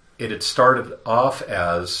it had started off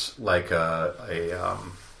as like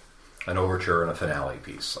an overture and a finale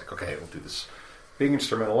piece. Like, okay, we'll do this big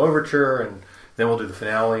instrumental overture, and then we'll do the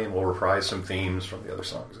finale, and we'll reprise some themes from the other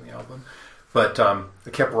songs in the album. But I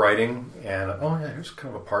kept writing, and here's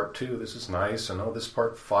kind of a part 2. This is nice, and this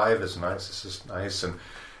part 5 is nice. This is nice,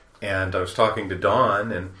 and I was talking to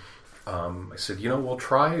Don, and I said, we'll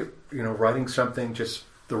try, writing something. Just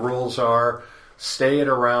the rules are stay at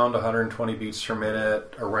around 120 beats per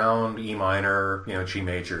minute, around E minor, G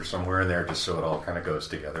major, somewhere in there, just so it all kind of goes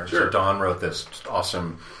together. Sure. So Don wrote this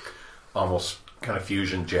awesome, almost kind of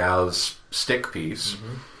fusion jazz stick piece,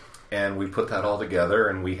 and we put that all together,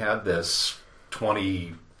 and we had this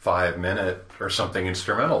 25-minute or something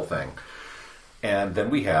instrumental thing. And then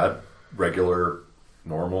we had regular,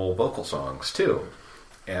 normal vocal songs, too.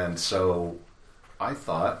 And so I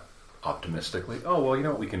thought, optimistically, you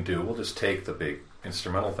know what we can do? We'll just take the big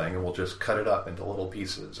instrumental thing and we'll just cut it up into little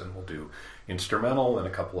pieces, and we'll do instrumental and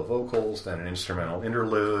a couple of vocals, then an instrumental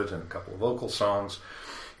interlude and a couple of vocal songs.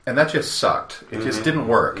 And that just sucked. It just didn't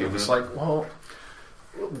work. It was like,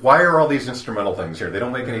 why are all these instrumental things here? They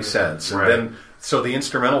don't make any sense. And then, so the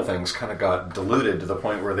instrumental things kind of got diluted to the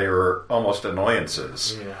point where they were almost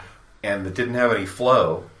annoyances. Yeah. And it didn't have any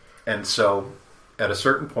flow. And so at a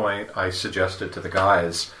certain point, I suggested to the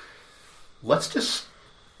guys, let's just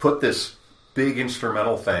put this big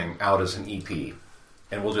instrumental thing out as an EP.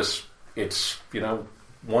 And we'll just, it's,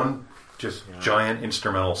 one just giant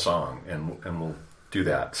instrumental song. And we'll do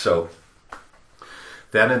that. So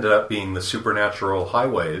that ended up being the Supernatural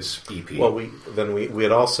Highways EP. Well, we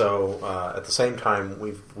had also at the same time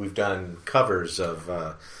we've done covers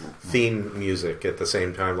of theme music at the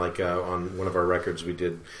same time. Like on one of our records, we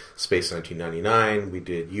did Space 1999, we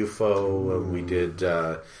did UFO, we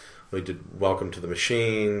did Welcome to the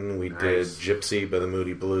Machine, we did Gypsy by the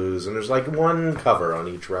Moody Blues, and there's like one cover on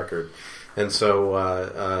each record. And so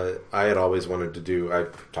I had always wanted to do, I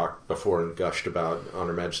talked before and gushed about On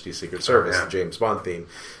Her Majesty's Secret Service, the James Bond theme.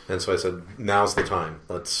 And so I said, now's the time.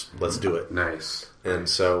 Let's do it. Nice. And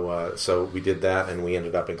so we did that, and we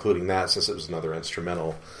ended up including that since it was another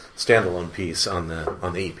instrumental standalone piece on the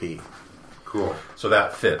EP. Cool. So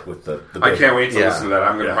that fit with the big, I can't wait to listen to that.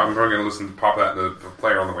 I'm probably going to pop that in the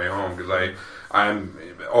player on the way home, because I'm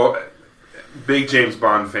big James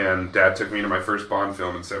Bond fan. Dad took me to my first Bond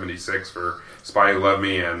film in '76 for Spy Who Loved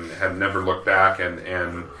Me, and had never looked back. And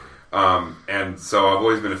so I've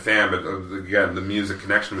always been a fan. But again, the music,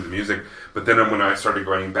 connection with the music. But then when I started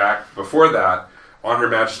going back before that, On Her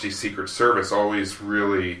Majesty's Secret Service always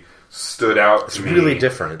really stood out to me. It's really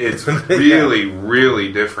different. It's really,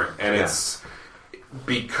 really different, and it's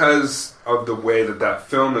because of the way that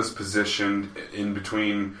film is positioned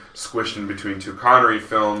squished in between two Connery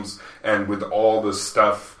films, and with all the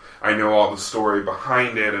stuff I know all the story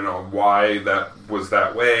behind it and all why that was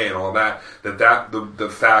that way and all that. The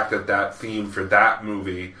fact that theme for that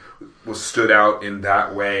movie was stood out in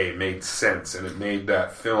that way made sense, and it made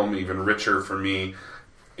that film even richer for me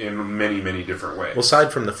in many, many different ways. Well,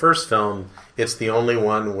 aside from the first film, it's the only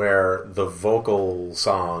one where the vocal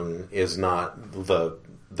song is not the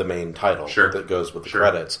main title that goes with the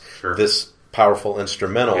credits. Sure. This powerful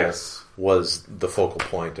instrumental was the focal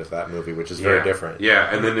point of that movie, which is very different.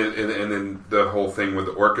 Yeah, and then the whole thing with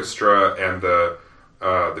the orchestra and the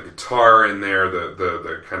guitar in there,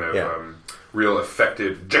 the kind of real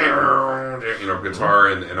effective guitar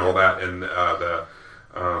and all that, and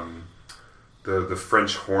the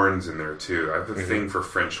French horns in there too. I have a thing for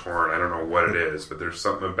French horn. I don't know what it is, but there's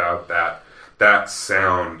something about that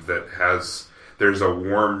sound that there's a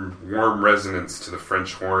warm resonance to the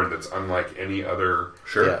French horn that's unlike any other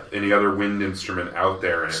wind instrument out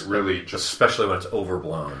there, and it really just, especially when it's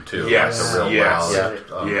overblown too. Yes, like real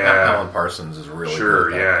loud. Alan Parsons is really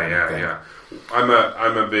good at that kind of thing.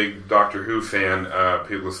 I'm a big Doctor Who fan.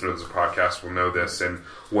 People listening to this podcast will know this, and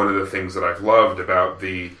one of the things that I've loved about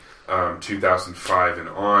the 2005 and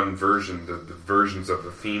on version, the versions of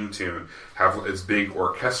the theme tune have its big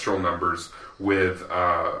orchestral numbers with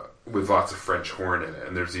lots of French horn in it,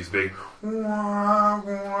 and there's these big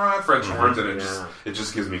French horns, and it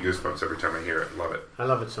just gives me goosebumps every time I hear it. Love it. I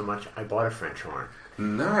love it so much. I bought a French horn.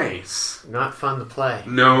 Nice. Not fun to play.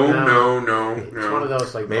 No. It's one of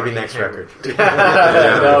those like maybe next record.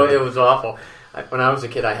 No, it was awful. When I was a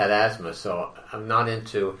kid, I had asthma, so I'm not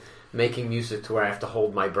into making music to where I have to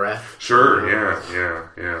hold my breath. Sure. Yeah.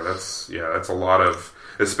 That's a lot of.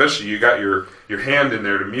 Especially you got your hand in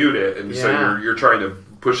there to mute it, and so you're trying to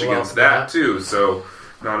push against that too. So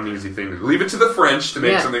not an easy thing. Leave it to the French to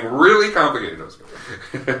make something really complicated.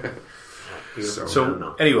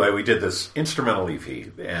 So anyway, we did this instrumental EP,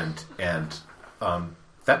 and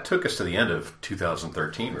that took us to the end of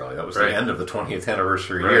 2013. Really, that was the end of the 20th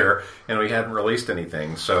anniversary year, and we hadn't released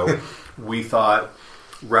anything. So we thought,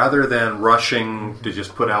 rather than rushing to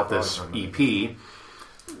just put out this EP,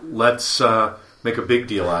 let's make a big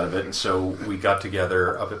deal out of it. And so we got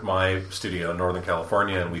together up at my studio in Northern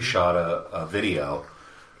California, and we shot a video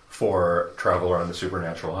for Traveler on the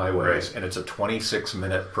Supernatural Highways, and it's a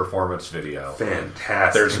 26-minute performance video.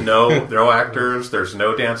 Fantastic. There's no actors, there's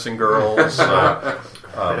no dancing girls, no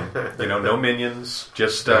minions,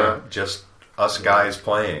 just us guys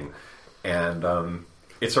playing, and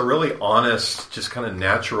it's a really honest, just kind of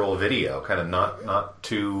natural video, kind of not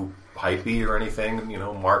too hypey or anything.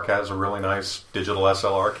 Mark has a really nice digital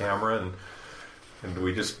SLR camera, and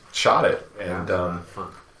we just shot it, and fun.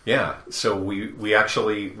 Yeah, so we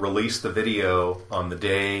actually released the video on the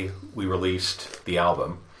day we released the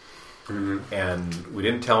album, and we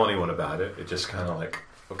didn't tell anyone about it. It just kind of like,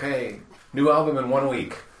 okay, new album in 1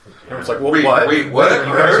 week. And it's like, well, what? Wait, what?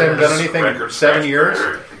 You guys haven't done anything in 7 years?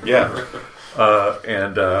 Yeah.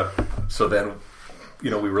 So then, we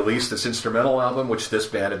released this instrumental album, which this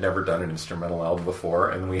band had never done an instrumental album before,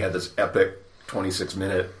 and we had this epic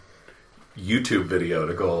 26-minute YouTube video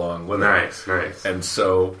to go along with it. Nice. And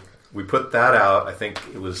so we put that out, I think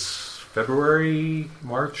it was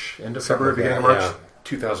March, end of February, beginning of March,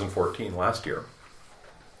 2014, last year.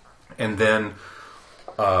 And then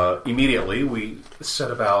immediately we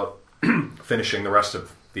set about finishing the rest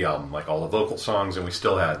of the album, like all the vocal songs, and we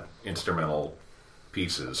still had instrumental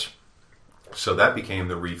pieces. So that became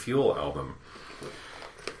the Refuel album.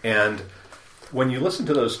 And when you listen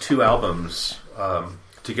to those two albums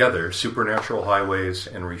together, Supernatural Highways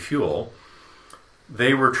and Refuel,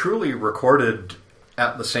 they were truly recorded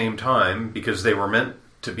at the same time because they were meant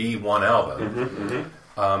to be one album.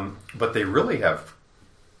 But they really have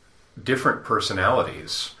different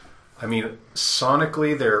personalities. I mean,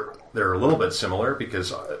 sonically they're a little bit similar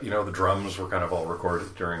because the drums were kind of all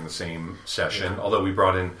recorded during the same session. Although we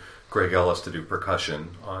brought in Greg Ellis to do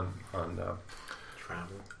percussion on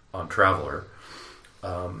Traveler.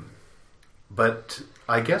 But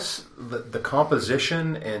I guess the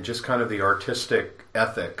composition and just kind of the artistic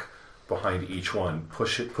ethic behind each one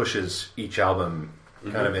pushes each album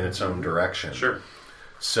kind of in its own direction. Sure.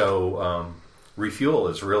 So Refuel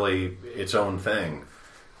is really its own thing,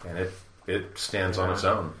 and it stands on its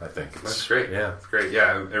own. I think that's great. Yeah, it's great.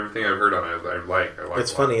 Yeah, everything I've heard on it, I like.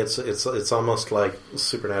 It's funny. It's almost like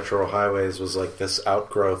Supernatural Highways was like this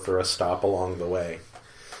outgrowth or a stop along the way.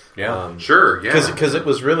 Yeah, sure. Yeah, because it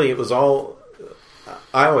was all.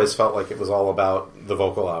 I always felt like it was all about the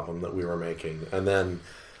vocal album that we were making, and then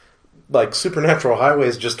like Supernatural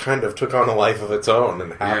Highways just kind of took on a life of its own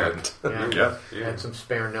and happened. Yeah. Had some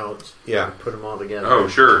spare notes. Yeah, put them all together. Oh,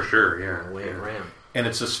 sure. Yeah, the way it ran. And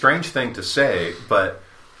it's a strange thing to say, but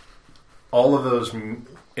all of those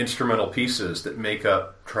instrumental pieces that make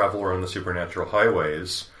up Traveler on the Supernatural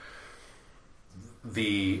Highways,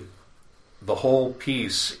 the whole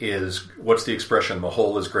piece is, what's the expression? The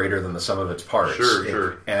whole is greater than the sum of its parts.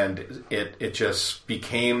 Sure. And it just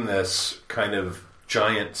became this kind of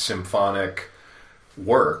giant symphonic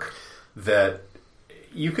work that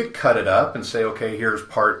you could cut it up and say, okay, here's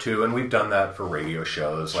part 2, and we've done that for radio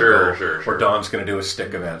shows. Sure. Where Don's going to do a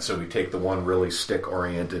stick event, so we take the one really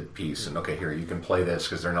stick-oriented piece, and okay, here, you can play this,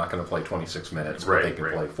 because they're not going to play 26 minutes, but they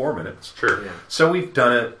can play 4 minutes. Sure. Yeah. So we've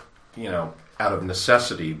done it, out of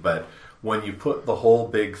necessity, but when you put the whole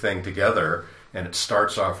big thing together, and it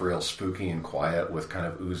starts off real spooky and quiet with kind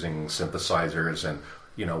of oozing synthesizers and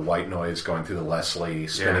white noise going through the Leslie,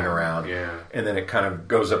 spinning around. Yeah. And then it kind of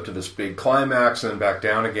goes up to this big climax and then back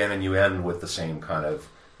down again, and you end with the same kind of,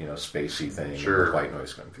 spacey thing. Sure. With white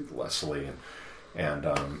noise going through the Leslie. And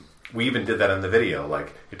we even did that in the video.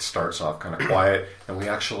 Like, it starts off kind of quiet, and we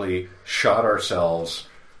actually shot ourselves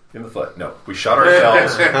in the foot. No, we shot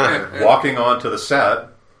ourselves walking onto the set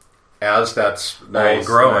as that's all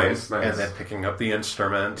growing, nice. And then picking up the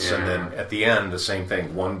instruments, and then at the end, the same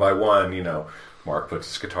thing, one by one, Mark puts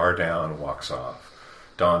his guitar down and walks off.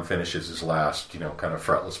 Don finishes his last, kind of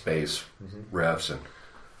fretless bass riffs and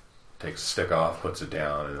takes the stick off, puts it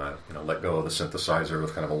down, and I, let go of the synthesizer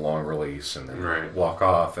with kind of a long release, and then walk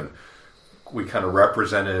off. And we kind of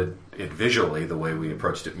represented it visually the way we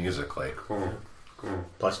approached it musically. Cool.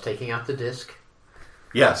 Plus taking out the disc.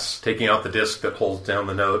 Yes, taking out the disc that holds down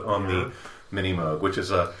the note on the Mini Moog, which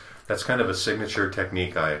is that's kind of a signature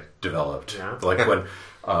technique I developed. Yeah. Like when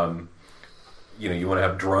you want to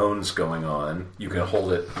have drones going on, you can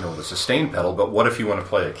hold it, with a sustain pedal, but what if you want to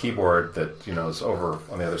play a keyboard that, is over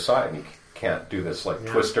on the other side and you can't do this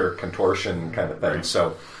twister contortion kind of thing. Right.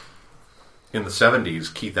 So in the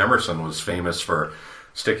 70s, Keith Emerson was famous for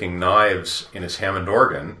sticking knives in his Hammond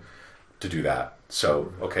organ to do that.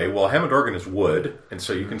 So, okay, well, Hammond organ is wood, and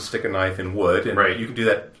so you can stick a knife in wood, and you can do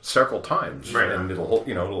that several times. Right. And it'll hold,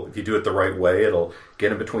 if you do it the right way, it'll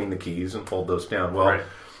get in between the keys and hold those down. Well,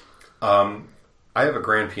 I have a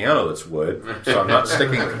grand piano that's wood, so I'm not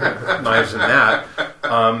sticking knives in that.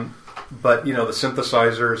 But, the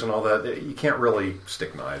synthesizers and all that, you can't really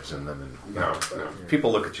stick knives in them. And, No.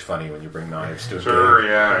 People look at you funny when you bring knives to a Sure, gig.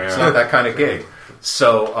 yeah. It's not that kind of gig.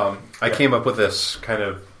 So I came up with this kind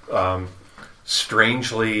of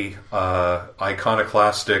strangely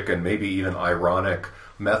iconoclastic and maybe even ironic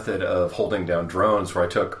method of holding down drones, where I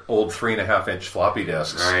took old 3.5-inch floppy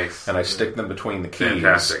disks and I stick them between the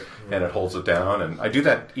keys, and it holds it down. And I do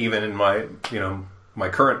that even in my my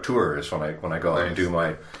current tours when I go out and do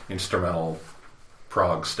my instrumental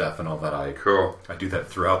prog stuff and all that. I do that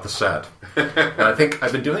throughout the set. And I think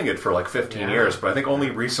I've been doing it for like 15 years, but I think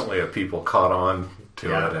only recently have people caught on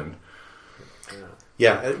to it. And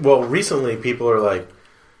well, recently people are like,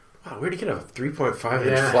 wow, where'd you get a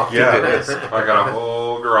 3.5-inch floppy disk? I got a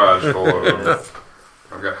whole garage full of them.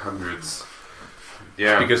 I've got hundreds.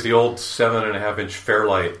 Yeah. It's because the old 7.5-inch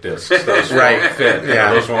Fairlight discs, those won't fit.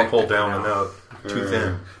 Those won't pull down the note. Too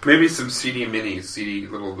thin. Maybe some CD minis,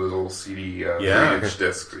 little CD 3-inch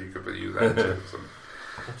discs that you could use that too.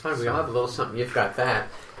 That's fine. We all have a little something. You've got that,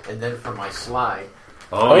 and then for my slide.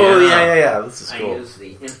 Oh yeah. This is cool. I use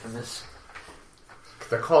the infamous.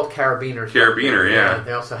 They're called carabiners. Carabiner,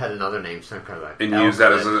 They also had another name, some kind of like. And you use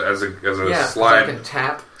that as a slide. I can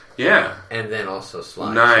tap. Yeah. And then also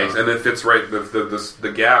slide. Nice, and it fits right.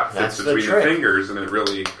 The gap fits between the fingers, and it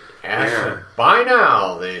really. Buy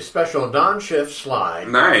now the special Don Schiff slide.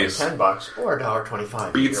 Nice. $10 or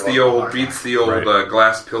 $1.25. Beats the old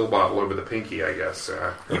glass pill bottle over the pinky, I guess.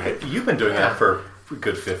 You've been doing that for a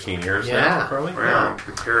good 15 years now, probably. Wow,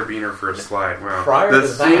 the carabiner for a slide. Wow. Prior the to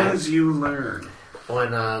things you learn.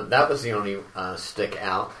 When that was the only stick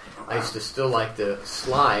out, I used to still like to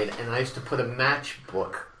slide, and I used to put a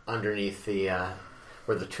matchbook underneath the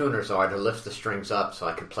where the tuners are to lift the strings up, so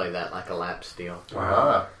I could play that like a lap steel.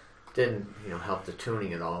 Wow. Didn't help the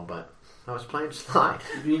tuning at all, but I was playing slide.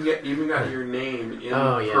 You even got your name in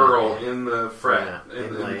pearl in the fret, in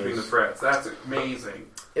between the frets. That's amazing.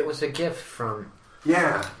 It was a gift from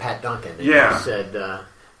Pat Duncan. And he said, I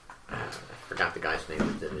forgot the guy's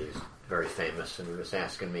name, but he's very famous, and he was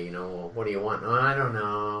asking me, well, what do you want? Oh, I don't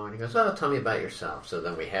know. And he goes, tell me about yourself. So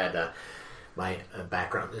then we had my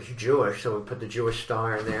background is Jewish, so we put the Jewish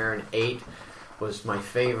star in there, and 8 was my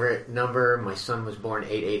favorite number. My son was born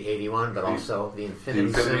 8/8/81, but also the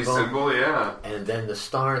infinity symbol. And then the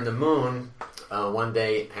star and the moon. One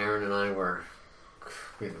day, Aaron and I were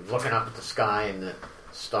looking up at the sky, and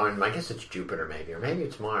starring, I guess it's Jupiter maybe, or maybe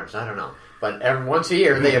it's Mars, I don't know. But once a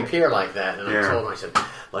year they appear like that, and I told them, I said,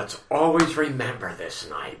 let's always remember this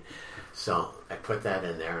night. So I put that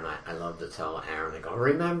in there, and I love to tell Aaron, they go,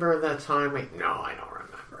 remember that time we... No, I don't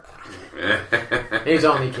remember that. He's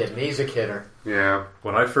only kidding. He's a kidder. Yeah.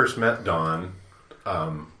 When I first met Don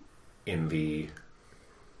in the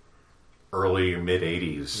early,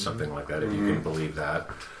 mid-'80s, something like that, if you can believe that,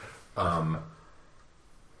 Don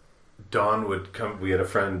would come... We had a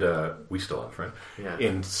friend, we still have a friend,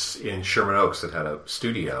 in Sherman Oaks that had a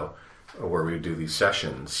studio where we would do these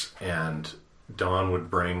sessions, and Don would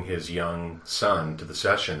bring his young son to the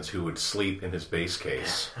sessions who would sleep in his bass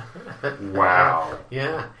case. Wow.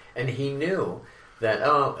 Yeah, and he knew that,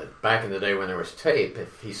 back in the day when there was tape,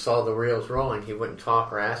 if he saw the reels rolling, he wouldn't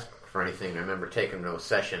talk or ask for anything. I remember taking him to a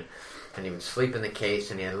session, and he would sleep in the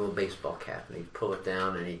case, and he had a little baseball cap, and he'd pull it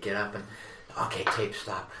down, and he'd get up, and, okay, tape,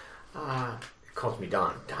 stop. He calls me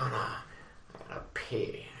Don. Don, I gotta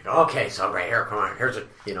pee. Okay, so right here, come on. Here's a,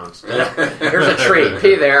 here's a tree.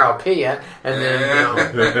 Pee there. I'll pee it, and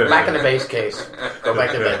then back in the base case. Go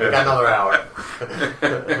back to bed. We got another hour.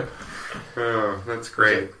 Oh, that's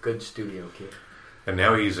great. Good studio kid. And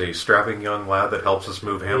now he's a strapping young lad that helps us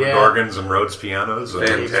move Hammond organs and Rhodes pianos, and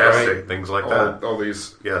fantastic things like that. All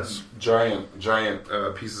these giant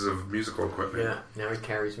pieces of musical equipment. Yeah. Now he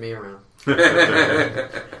carries me around.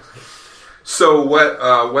 So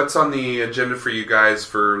what's on the agenda for you guys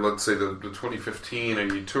for, let's say, the 2015? Are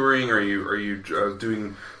you touring? Are you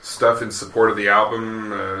doing stuff in support of the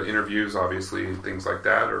album? Interviews, obviously, things like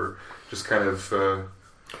that, or just kind of?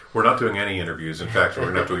 We're not doing any interviews. In fact, we're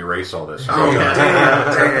going to have to erase all this. Oh,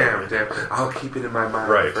 damn! I'll keep it in my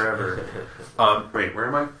mind forever. Wait, where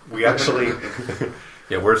am I? We actually,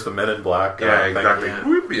 where's the Men in Black? Yeah, exactly.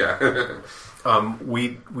 Whoop,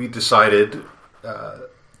 we decided.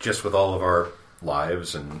 Just with all of our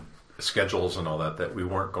lives and schedules and all that we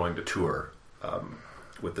weren't going to tour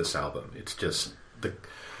with this album. It's just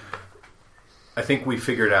I think we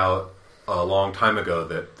figured out a long time ago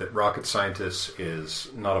that Rocket Scientists is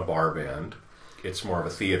not a bar band; it's more of a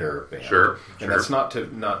theater band. Sure. And that's not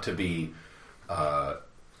to be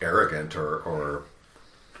arrogant or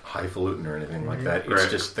highfalutin or anything like that. It's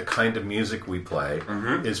just the kind of music we play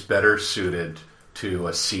is better suited to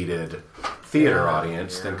a seated theater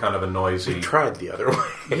audience than kind of a noisy. We tried the other way.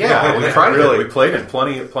 We tried really. We played in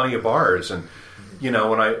plenty of bars, and when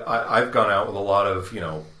I've gone out with a lot of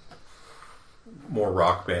more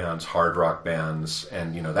rock bands, hard rock bands,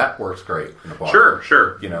 and that works great in a bar.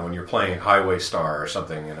 Sure. When you're playing Highway Star or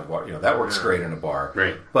something in a bar, that works great in a bar.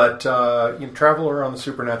 Right. But Traveler on the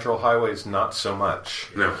Supernatural Highways, not so much.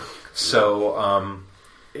 No. So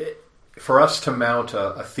for us to mount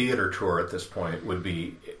a theater tour at this point would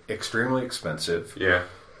be extremely expensive. Yeah.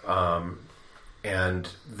 And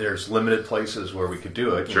there's limited places where we could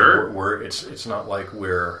do it. Sure. It's not like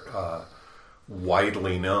we're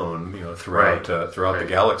widely known, throughout the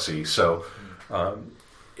galaxy. So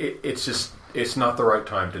it's not the right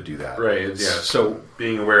time to do that. Right. Yeah. So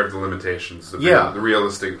being aware of the limitations, the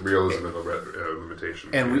realism of the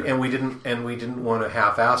limitations, and we didn't want to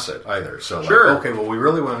half-ass it either. So we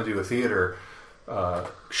really want to do a theater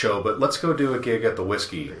show, but let's go do a gig at the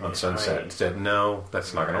Whiskey on Sunset. Right. Instead, no,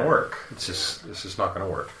 that's not going to work. This is not going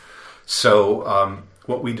to work. So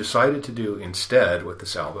what we decided to do instead with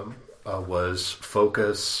this album was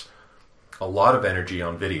focus a lot of energy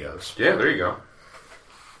on videos. Yeah, there you go.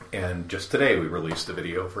 And just today we released the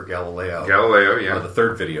video for Galileo. The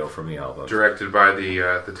third video from the album. Directed by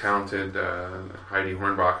the talented Heidi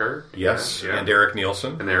Hornbacher. Yes, and Eric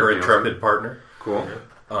Nielsen, her intrepid partner. Cool.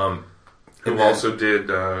 Who also did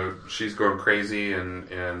She's Going Crazy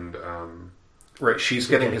and right, She's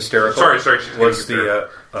Getting Hysterical. Sorry, She's Getting Hysterical.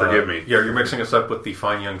 Forgive me. Yeah, you're mixing us up with the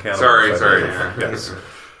Fine Young Cannibals. Sorry. Yes.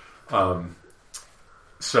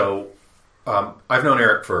 I've known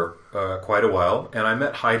Eric for quite a while, and I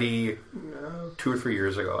met Heidi 2 or 3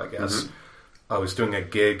 years ago, I guess. I was doing a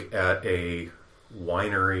gig at a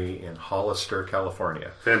winery in Hollister,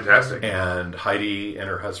 California. Fantastic. And Heidi and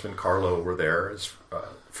her husband Carlo were there as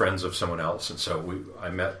friends of someone else, and so I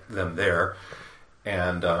met them there.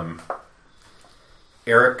 And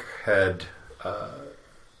Eric had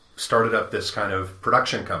started up this kind of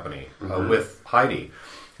production company with Heidi.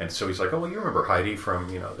 And so he's like, oh, well, you remember Heidi from,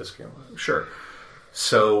 this game? Sure.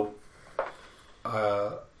 So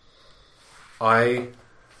I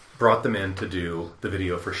brought them in to do the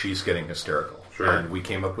video for She's Getting Hysterical. Sure. And we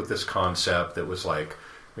came up with this concept that was like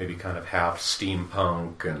maybe kind of half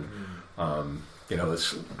steampunk and,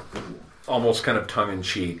 this almost kind of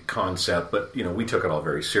tongue-in-cheek concept. But, we took it all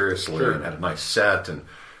very seriously and had a nice set and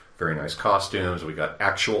very nice costumes. We got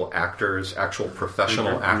actual actors, actual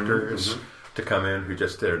professional actors to come in who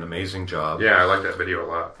just did an amazing job. Yeah, I like that video a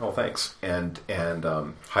lot. Oh, thanks. And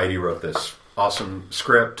Heidi wrote this awesome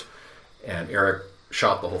script, and Eric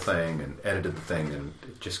shot the whole thing and edited the thing, and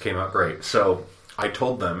it just came out great. So I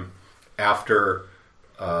told them after,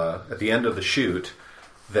 at the end of the shoot,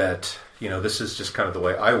 that, this is just kind of the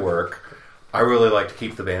way I work. I really like to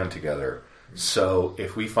keep the band together. So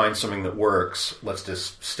if we find something that works, let's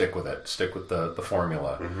just stick with it. Stick with the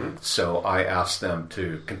formula. So I asked them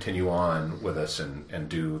to continue on with us and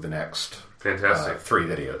do the next fantastic 3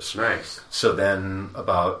 videos. Nice. So then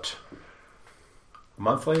about a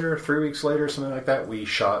month later, 3 weeks later, something like that, we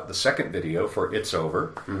shot the second video for It's Over,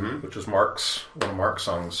 which was one of Mark's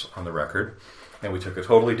songs on the record. And we took a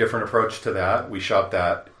totally different approach to that. We shot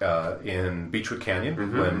that in Beechwood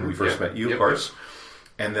Canyon when we first met you, of course.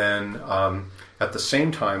 And then at the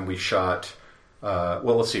same time, we shot,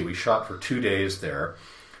 we shot for 2 days there.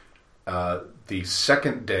 The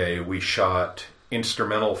second day, we shot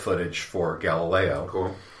instrumental footage for Galileo.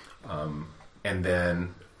 Cool. And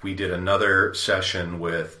then we did another session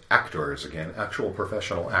with actors again, actual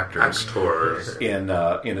professional actors. In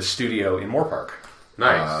a studio in Moore Park.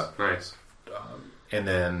 Nice. And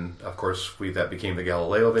then, of course, that became the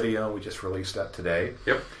Galileo video. We just released that today.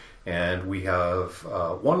 Yep. And we have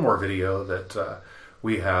one more video that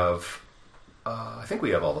we have. I think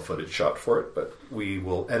we have all the footage shot for it, but we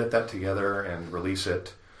will edit that together and release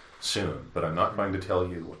it soon. But I'm not going to tell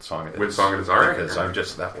you what song it is. Which song it is, all right. Because I'm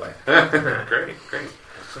just that way. Great.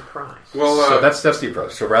 Surprise. Well, so that's the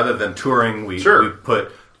approach. So rather than touring, we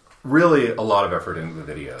put really a lot of effort into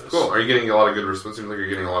the videos. Cool. Are you getting a lot of good response? Seems like you're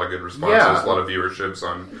getting a lot of good responses. Yeah. A lot of viewerships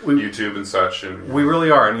on YouTube and such. And we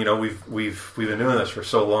really are. And we've been doing this for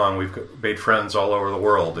so long. We've made friends all over the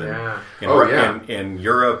world. In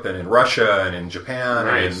Europe and in Russia and in Japan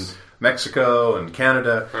and in Mexico and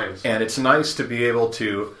Canada. Nice. And it's nice to be able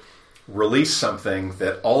to release something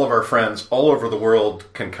that all of our friends all over the world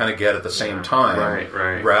can kind of get at the same time.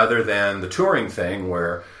 Right. Rather than the touring thing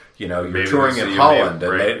where you're maybe touring in Holland,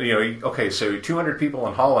 and so 200 people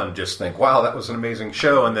in Holland just think, "Wow, that was an amazing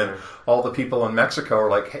show," and then all the people in Mexico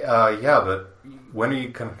are like, hey, but when are you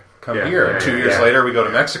going to come here?" 2 years later, we go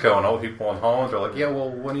to Mexico, and all the people in Holland are like, "Yeah,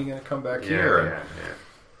 well, when are you going to come back here?"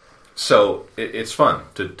 So it's fun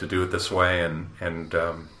to do it this way, and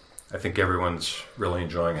I think everyone's really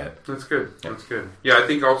enjoying it. That's good. That's good. Yeah, I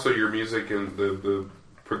think also your music and the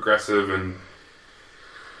progressive and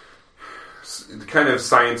kind of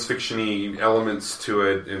science fiction-y elements to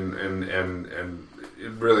it, and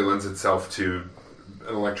it really lends itself to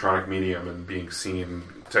an electronic medium and being seen,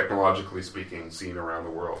 technologically speaking, seen around the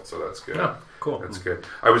world. So that's good. Yeah, cool. That's good.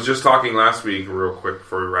 I was just talking last week, real quick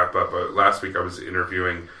before we wrap up. Last week I was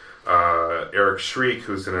interviewing Eric Shriek,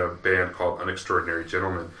 who's in a band called Unextraordinary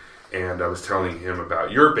Gentlemen, and I was telling him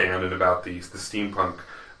about your band and about the steampunk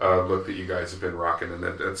look that you guys have been rocking, and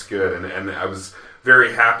that's good. And I was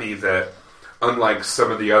very happy that, unlike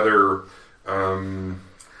some of the other,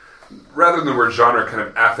 rather than the word genre, kind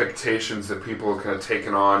of affectations that people have kind of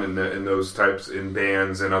taken on in those types, in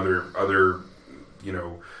bands and other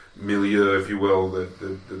milieu, if you will, the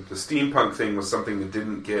steampunk thing was something that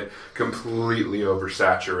didn't get completely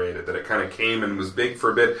oversaturated, that it kind of came and was big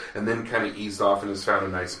for a bit and then kind of eased off and has found a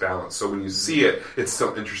nice balance. So when you see it, it's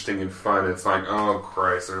still interesting and fun. It's like, oh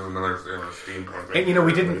Christ, there's another steampunk thing.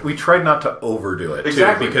 And we tried not to overdo it.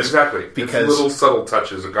 Exactly. Because it's little subtle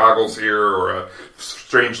touches, a goggles here or a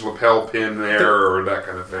strange lapel pin there or that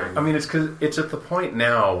kind of thing. I mean, it's because it's at the point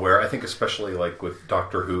now where I think, especially like with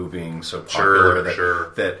Doctor Who being so popular,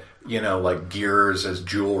 that like gears as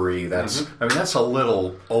jewelry, that's that's a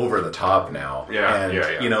little over the top now.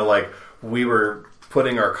 Like we were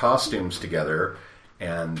putting our costumes together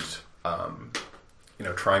and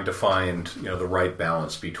trying to find the right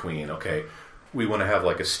balance between, okay, we want to have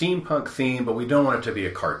like a steampunk theme, but we don't want it to be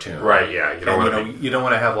a cartoon. Right, yeah. You don't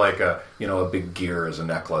want to have like a big gear as a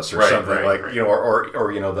necklace or something or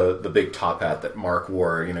the big top hat that Mark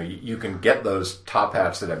wore. You can get those top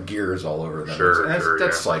hats that have gears all over them.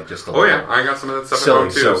 That's like just a little. Oh yeah, I got some of that stuff at home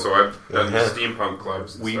too. So I've done steampunk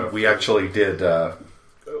clubs. We actually did.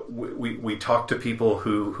 We talked to people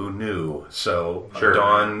who knew. So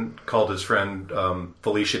Don called his friend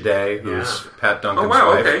Felicia Day, who's Pat Duncan's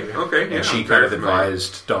wife. Okay. And she kind of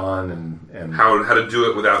advised Don and how to do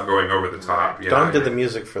it without going over the top. Don did the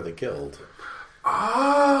music for the Guild.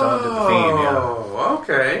 Oh, Don did the theme. Yeah.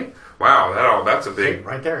 Okay. Wow, that's a big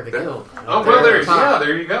right there. The Guild. Oh well,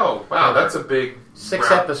 there you go. Wow, that's a big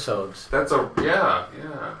 6 episodes. That's a yeah.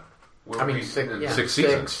 I mean, 6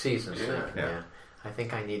 seasons. Yeah. I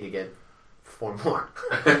think I need to get 4 more.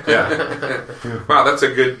 Yeah. Wow, that's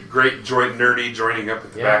a great nerdy joining up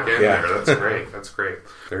at the back end there. That's great. That's great.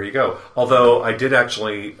 There you go. Although I did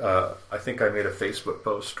actually, I think I made a Facebook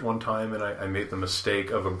post one time, and I made the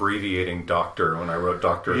mistake of abbreviating Doctor when I wrote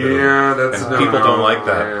Doctor Who. Yeah, that's and people don't like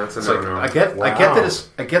that. Yeah, that's I get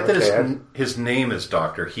that his name is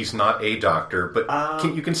Doctor. He's not a doctor, but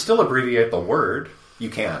you can still abbreviate the word. You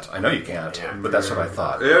can't. I know you can't, but that's what I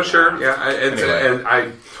thought. Yeah, sure. Yeah, Anyway. and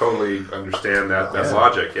I totally understand that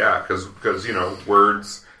logic. Yeah, because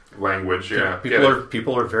words, language. Yeah,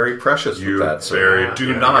 people are very precious with that. So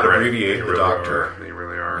do not abbreviate the Doctor. They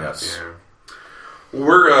really are. Yes. Yeah.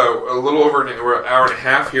 We're a little over we're an hour and a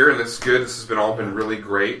half here, and this is good. This has been really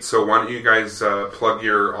great. So why don't you guys plug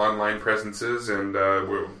your online presences and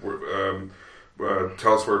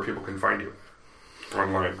tell us where people can find you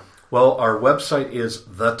online. Well, our website is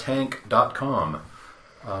thetank.com.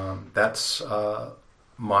 That's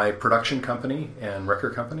my production company and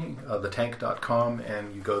record company, thetank.com,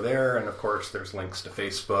 and you go there, and of course there's links to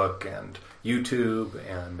Facebook and YouTube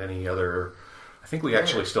and any other. I think we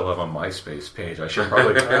actually still have a MySpace page. I should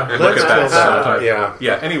probably look at that sometime.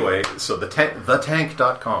 Yeah. Anyway, so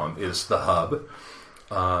thetank.com is the hub.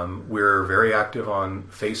 We're very active on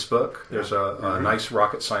Facebook. There's a nice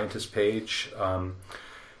rocket scientist page.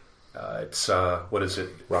 It's what is it?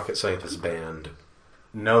 Rocket Scientist Band.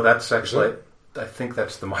 No, that's actually. I think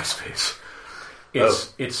that's the MySpace.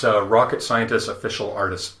 It's a Rocket Scientist official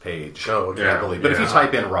artist page. Oh, okay. I believe. But if you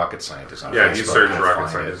type in Rocket Scientist on Facebook, you search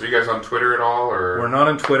Rocket Scientist. Are you guys on Twitter at all? Or we're not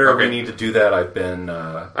on Twitter. Okay. We need to do that. I've been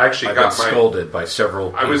scolded by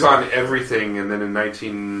several people. I was on everything, and then in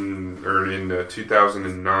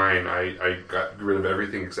 2009, I got rid of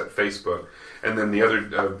everything except Facebook. And then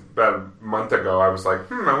about a month ago, I was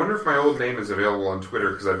like, I wonder if my old name is available on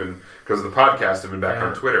Twitter because of the podcast, I've been back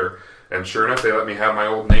on Twitter. And sure enough, they let me have my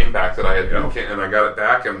old name back that I had, and I got it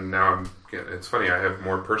back. And now it's funny, I have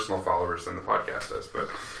more personal followers than the podcast does. But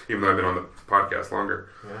even though I've been on the podcast longer,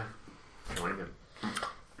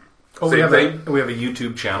 we have a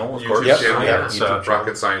YouTube channel, of course. It's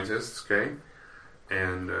Rocket Scientists, okay.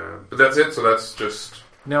 And but that's it. So that's just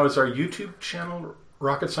now. Is our YouTube channel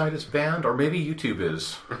Rocket Scientist Band, or maybe YouTube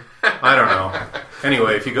is? I don't know.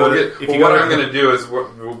 Anyway, if you go what I'm going to do is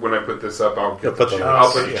when I put this up, I'll put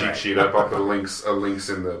the cheat sheet up. I'll put links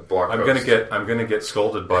in the blog post. I'm going to get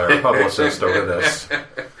scolded by our publicist over this.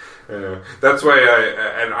 That's why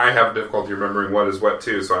I have difficulty remembering what is what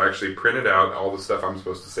too. So I actually printed out all the stuff I'm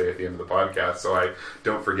supposed to say at the end of the podcast, so I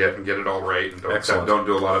don't forget and get it all right, and don't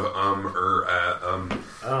do a lot of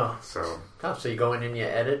So you go in and you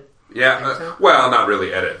edit. Yeah, well, not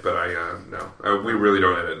really edit, but we really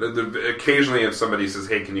don't edit. Occasionally, if somebody says,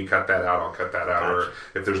 "Hey, can you cut that out?" I'll cut that out, or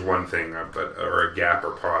if there's one thing, or a gap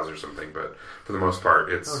or pause or something. But for the most part,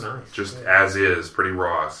 it's just as is, pretty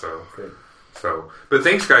raw. But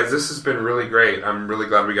thanks, guys. This has been really great. I'm really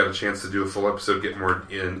glad we got a chance to do a full episode, get more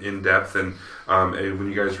in depth, and when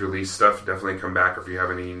you guys release stuff, definitely come back. Or if you have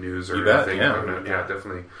any news or anything,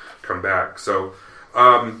 definitely come back. So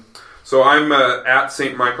I'm at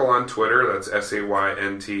St. Michael on Twitter. That's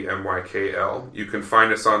SAYNTMYKL. You can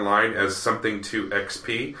find us online as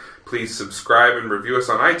Something2XP. Please subscribe and review us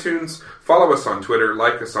on iTunes. Follow us on Twitter.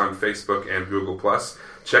 Like us on Facebook and Google+.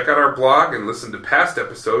 Check out our blog and listen to past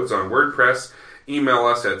episodes on WordPress. Email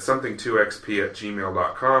us at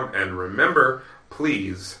something2xp@gmail.com. And remember,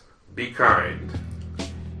 please be kind.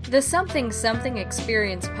 The Something Something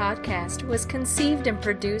Experience podcast was conceived and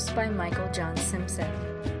produced by Michael John Simpson.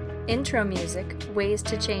 Intro music, Ways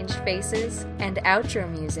to Change Faces, and outro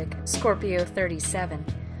music, Scorpio 37,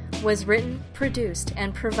 was written, produced,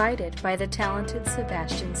 and provided by the talented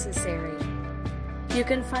Sebastian Cesari. You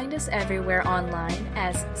can find us everywhere online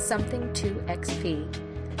as Something2XP.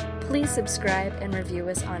 Please subscribe and review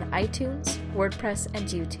us on iTunes, WordPress, and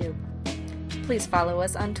YouTube. Please follow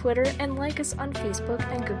us on Twitter and like us on Facebook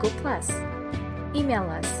and Google+. Email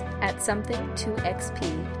us at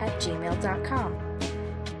something2xp@gmail.com.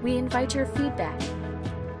 We invite your feedback.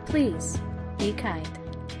 Please be kind.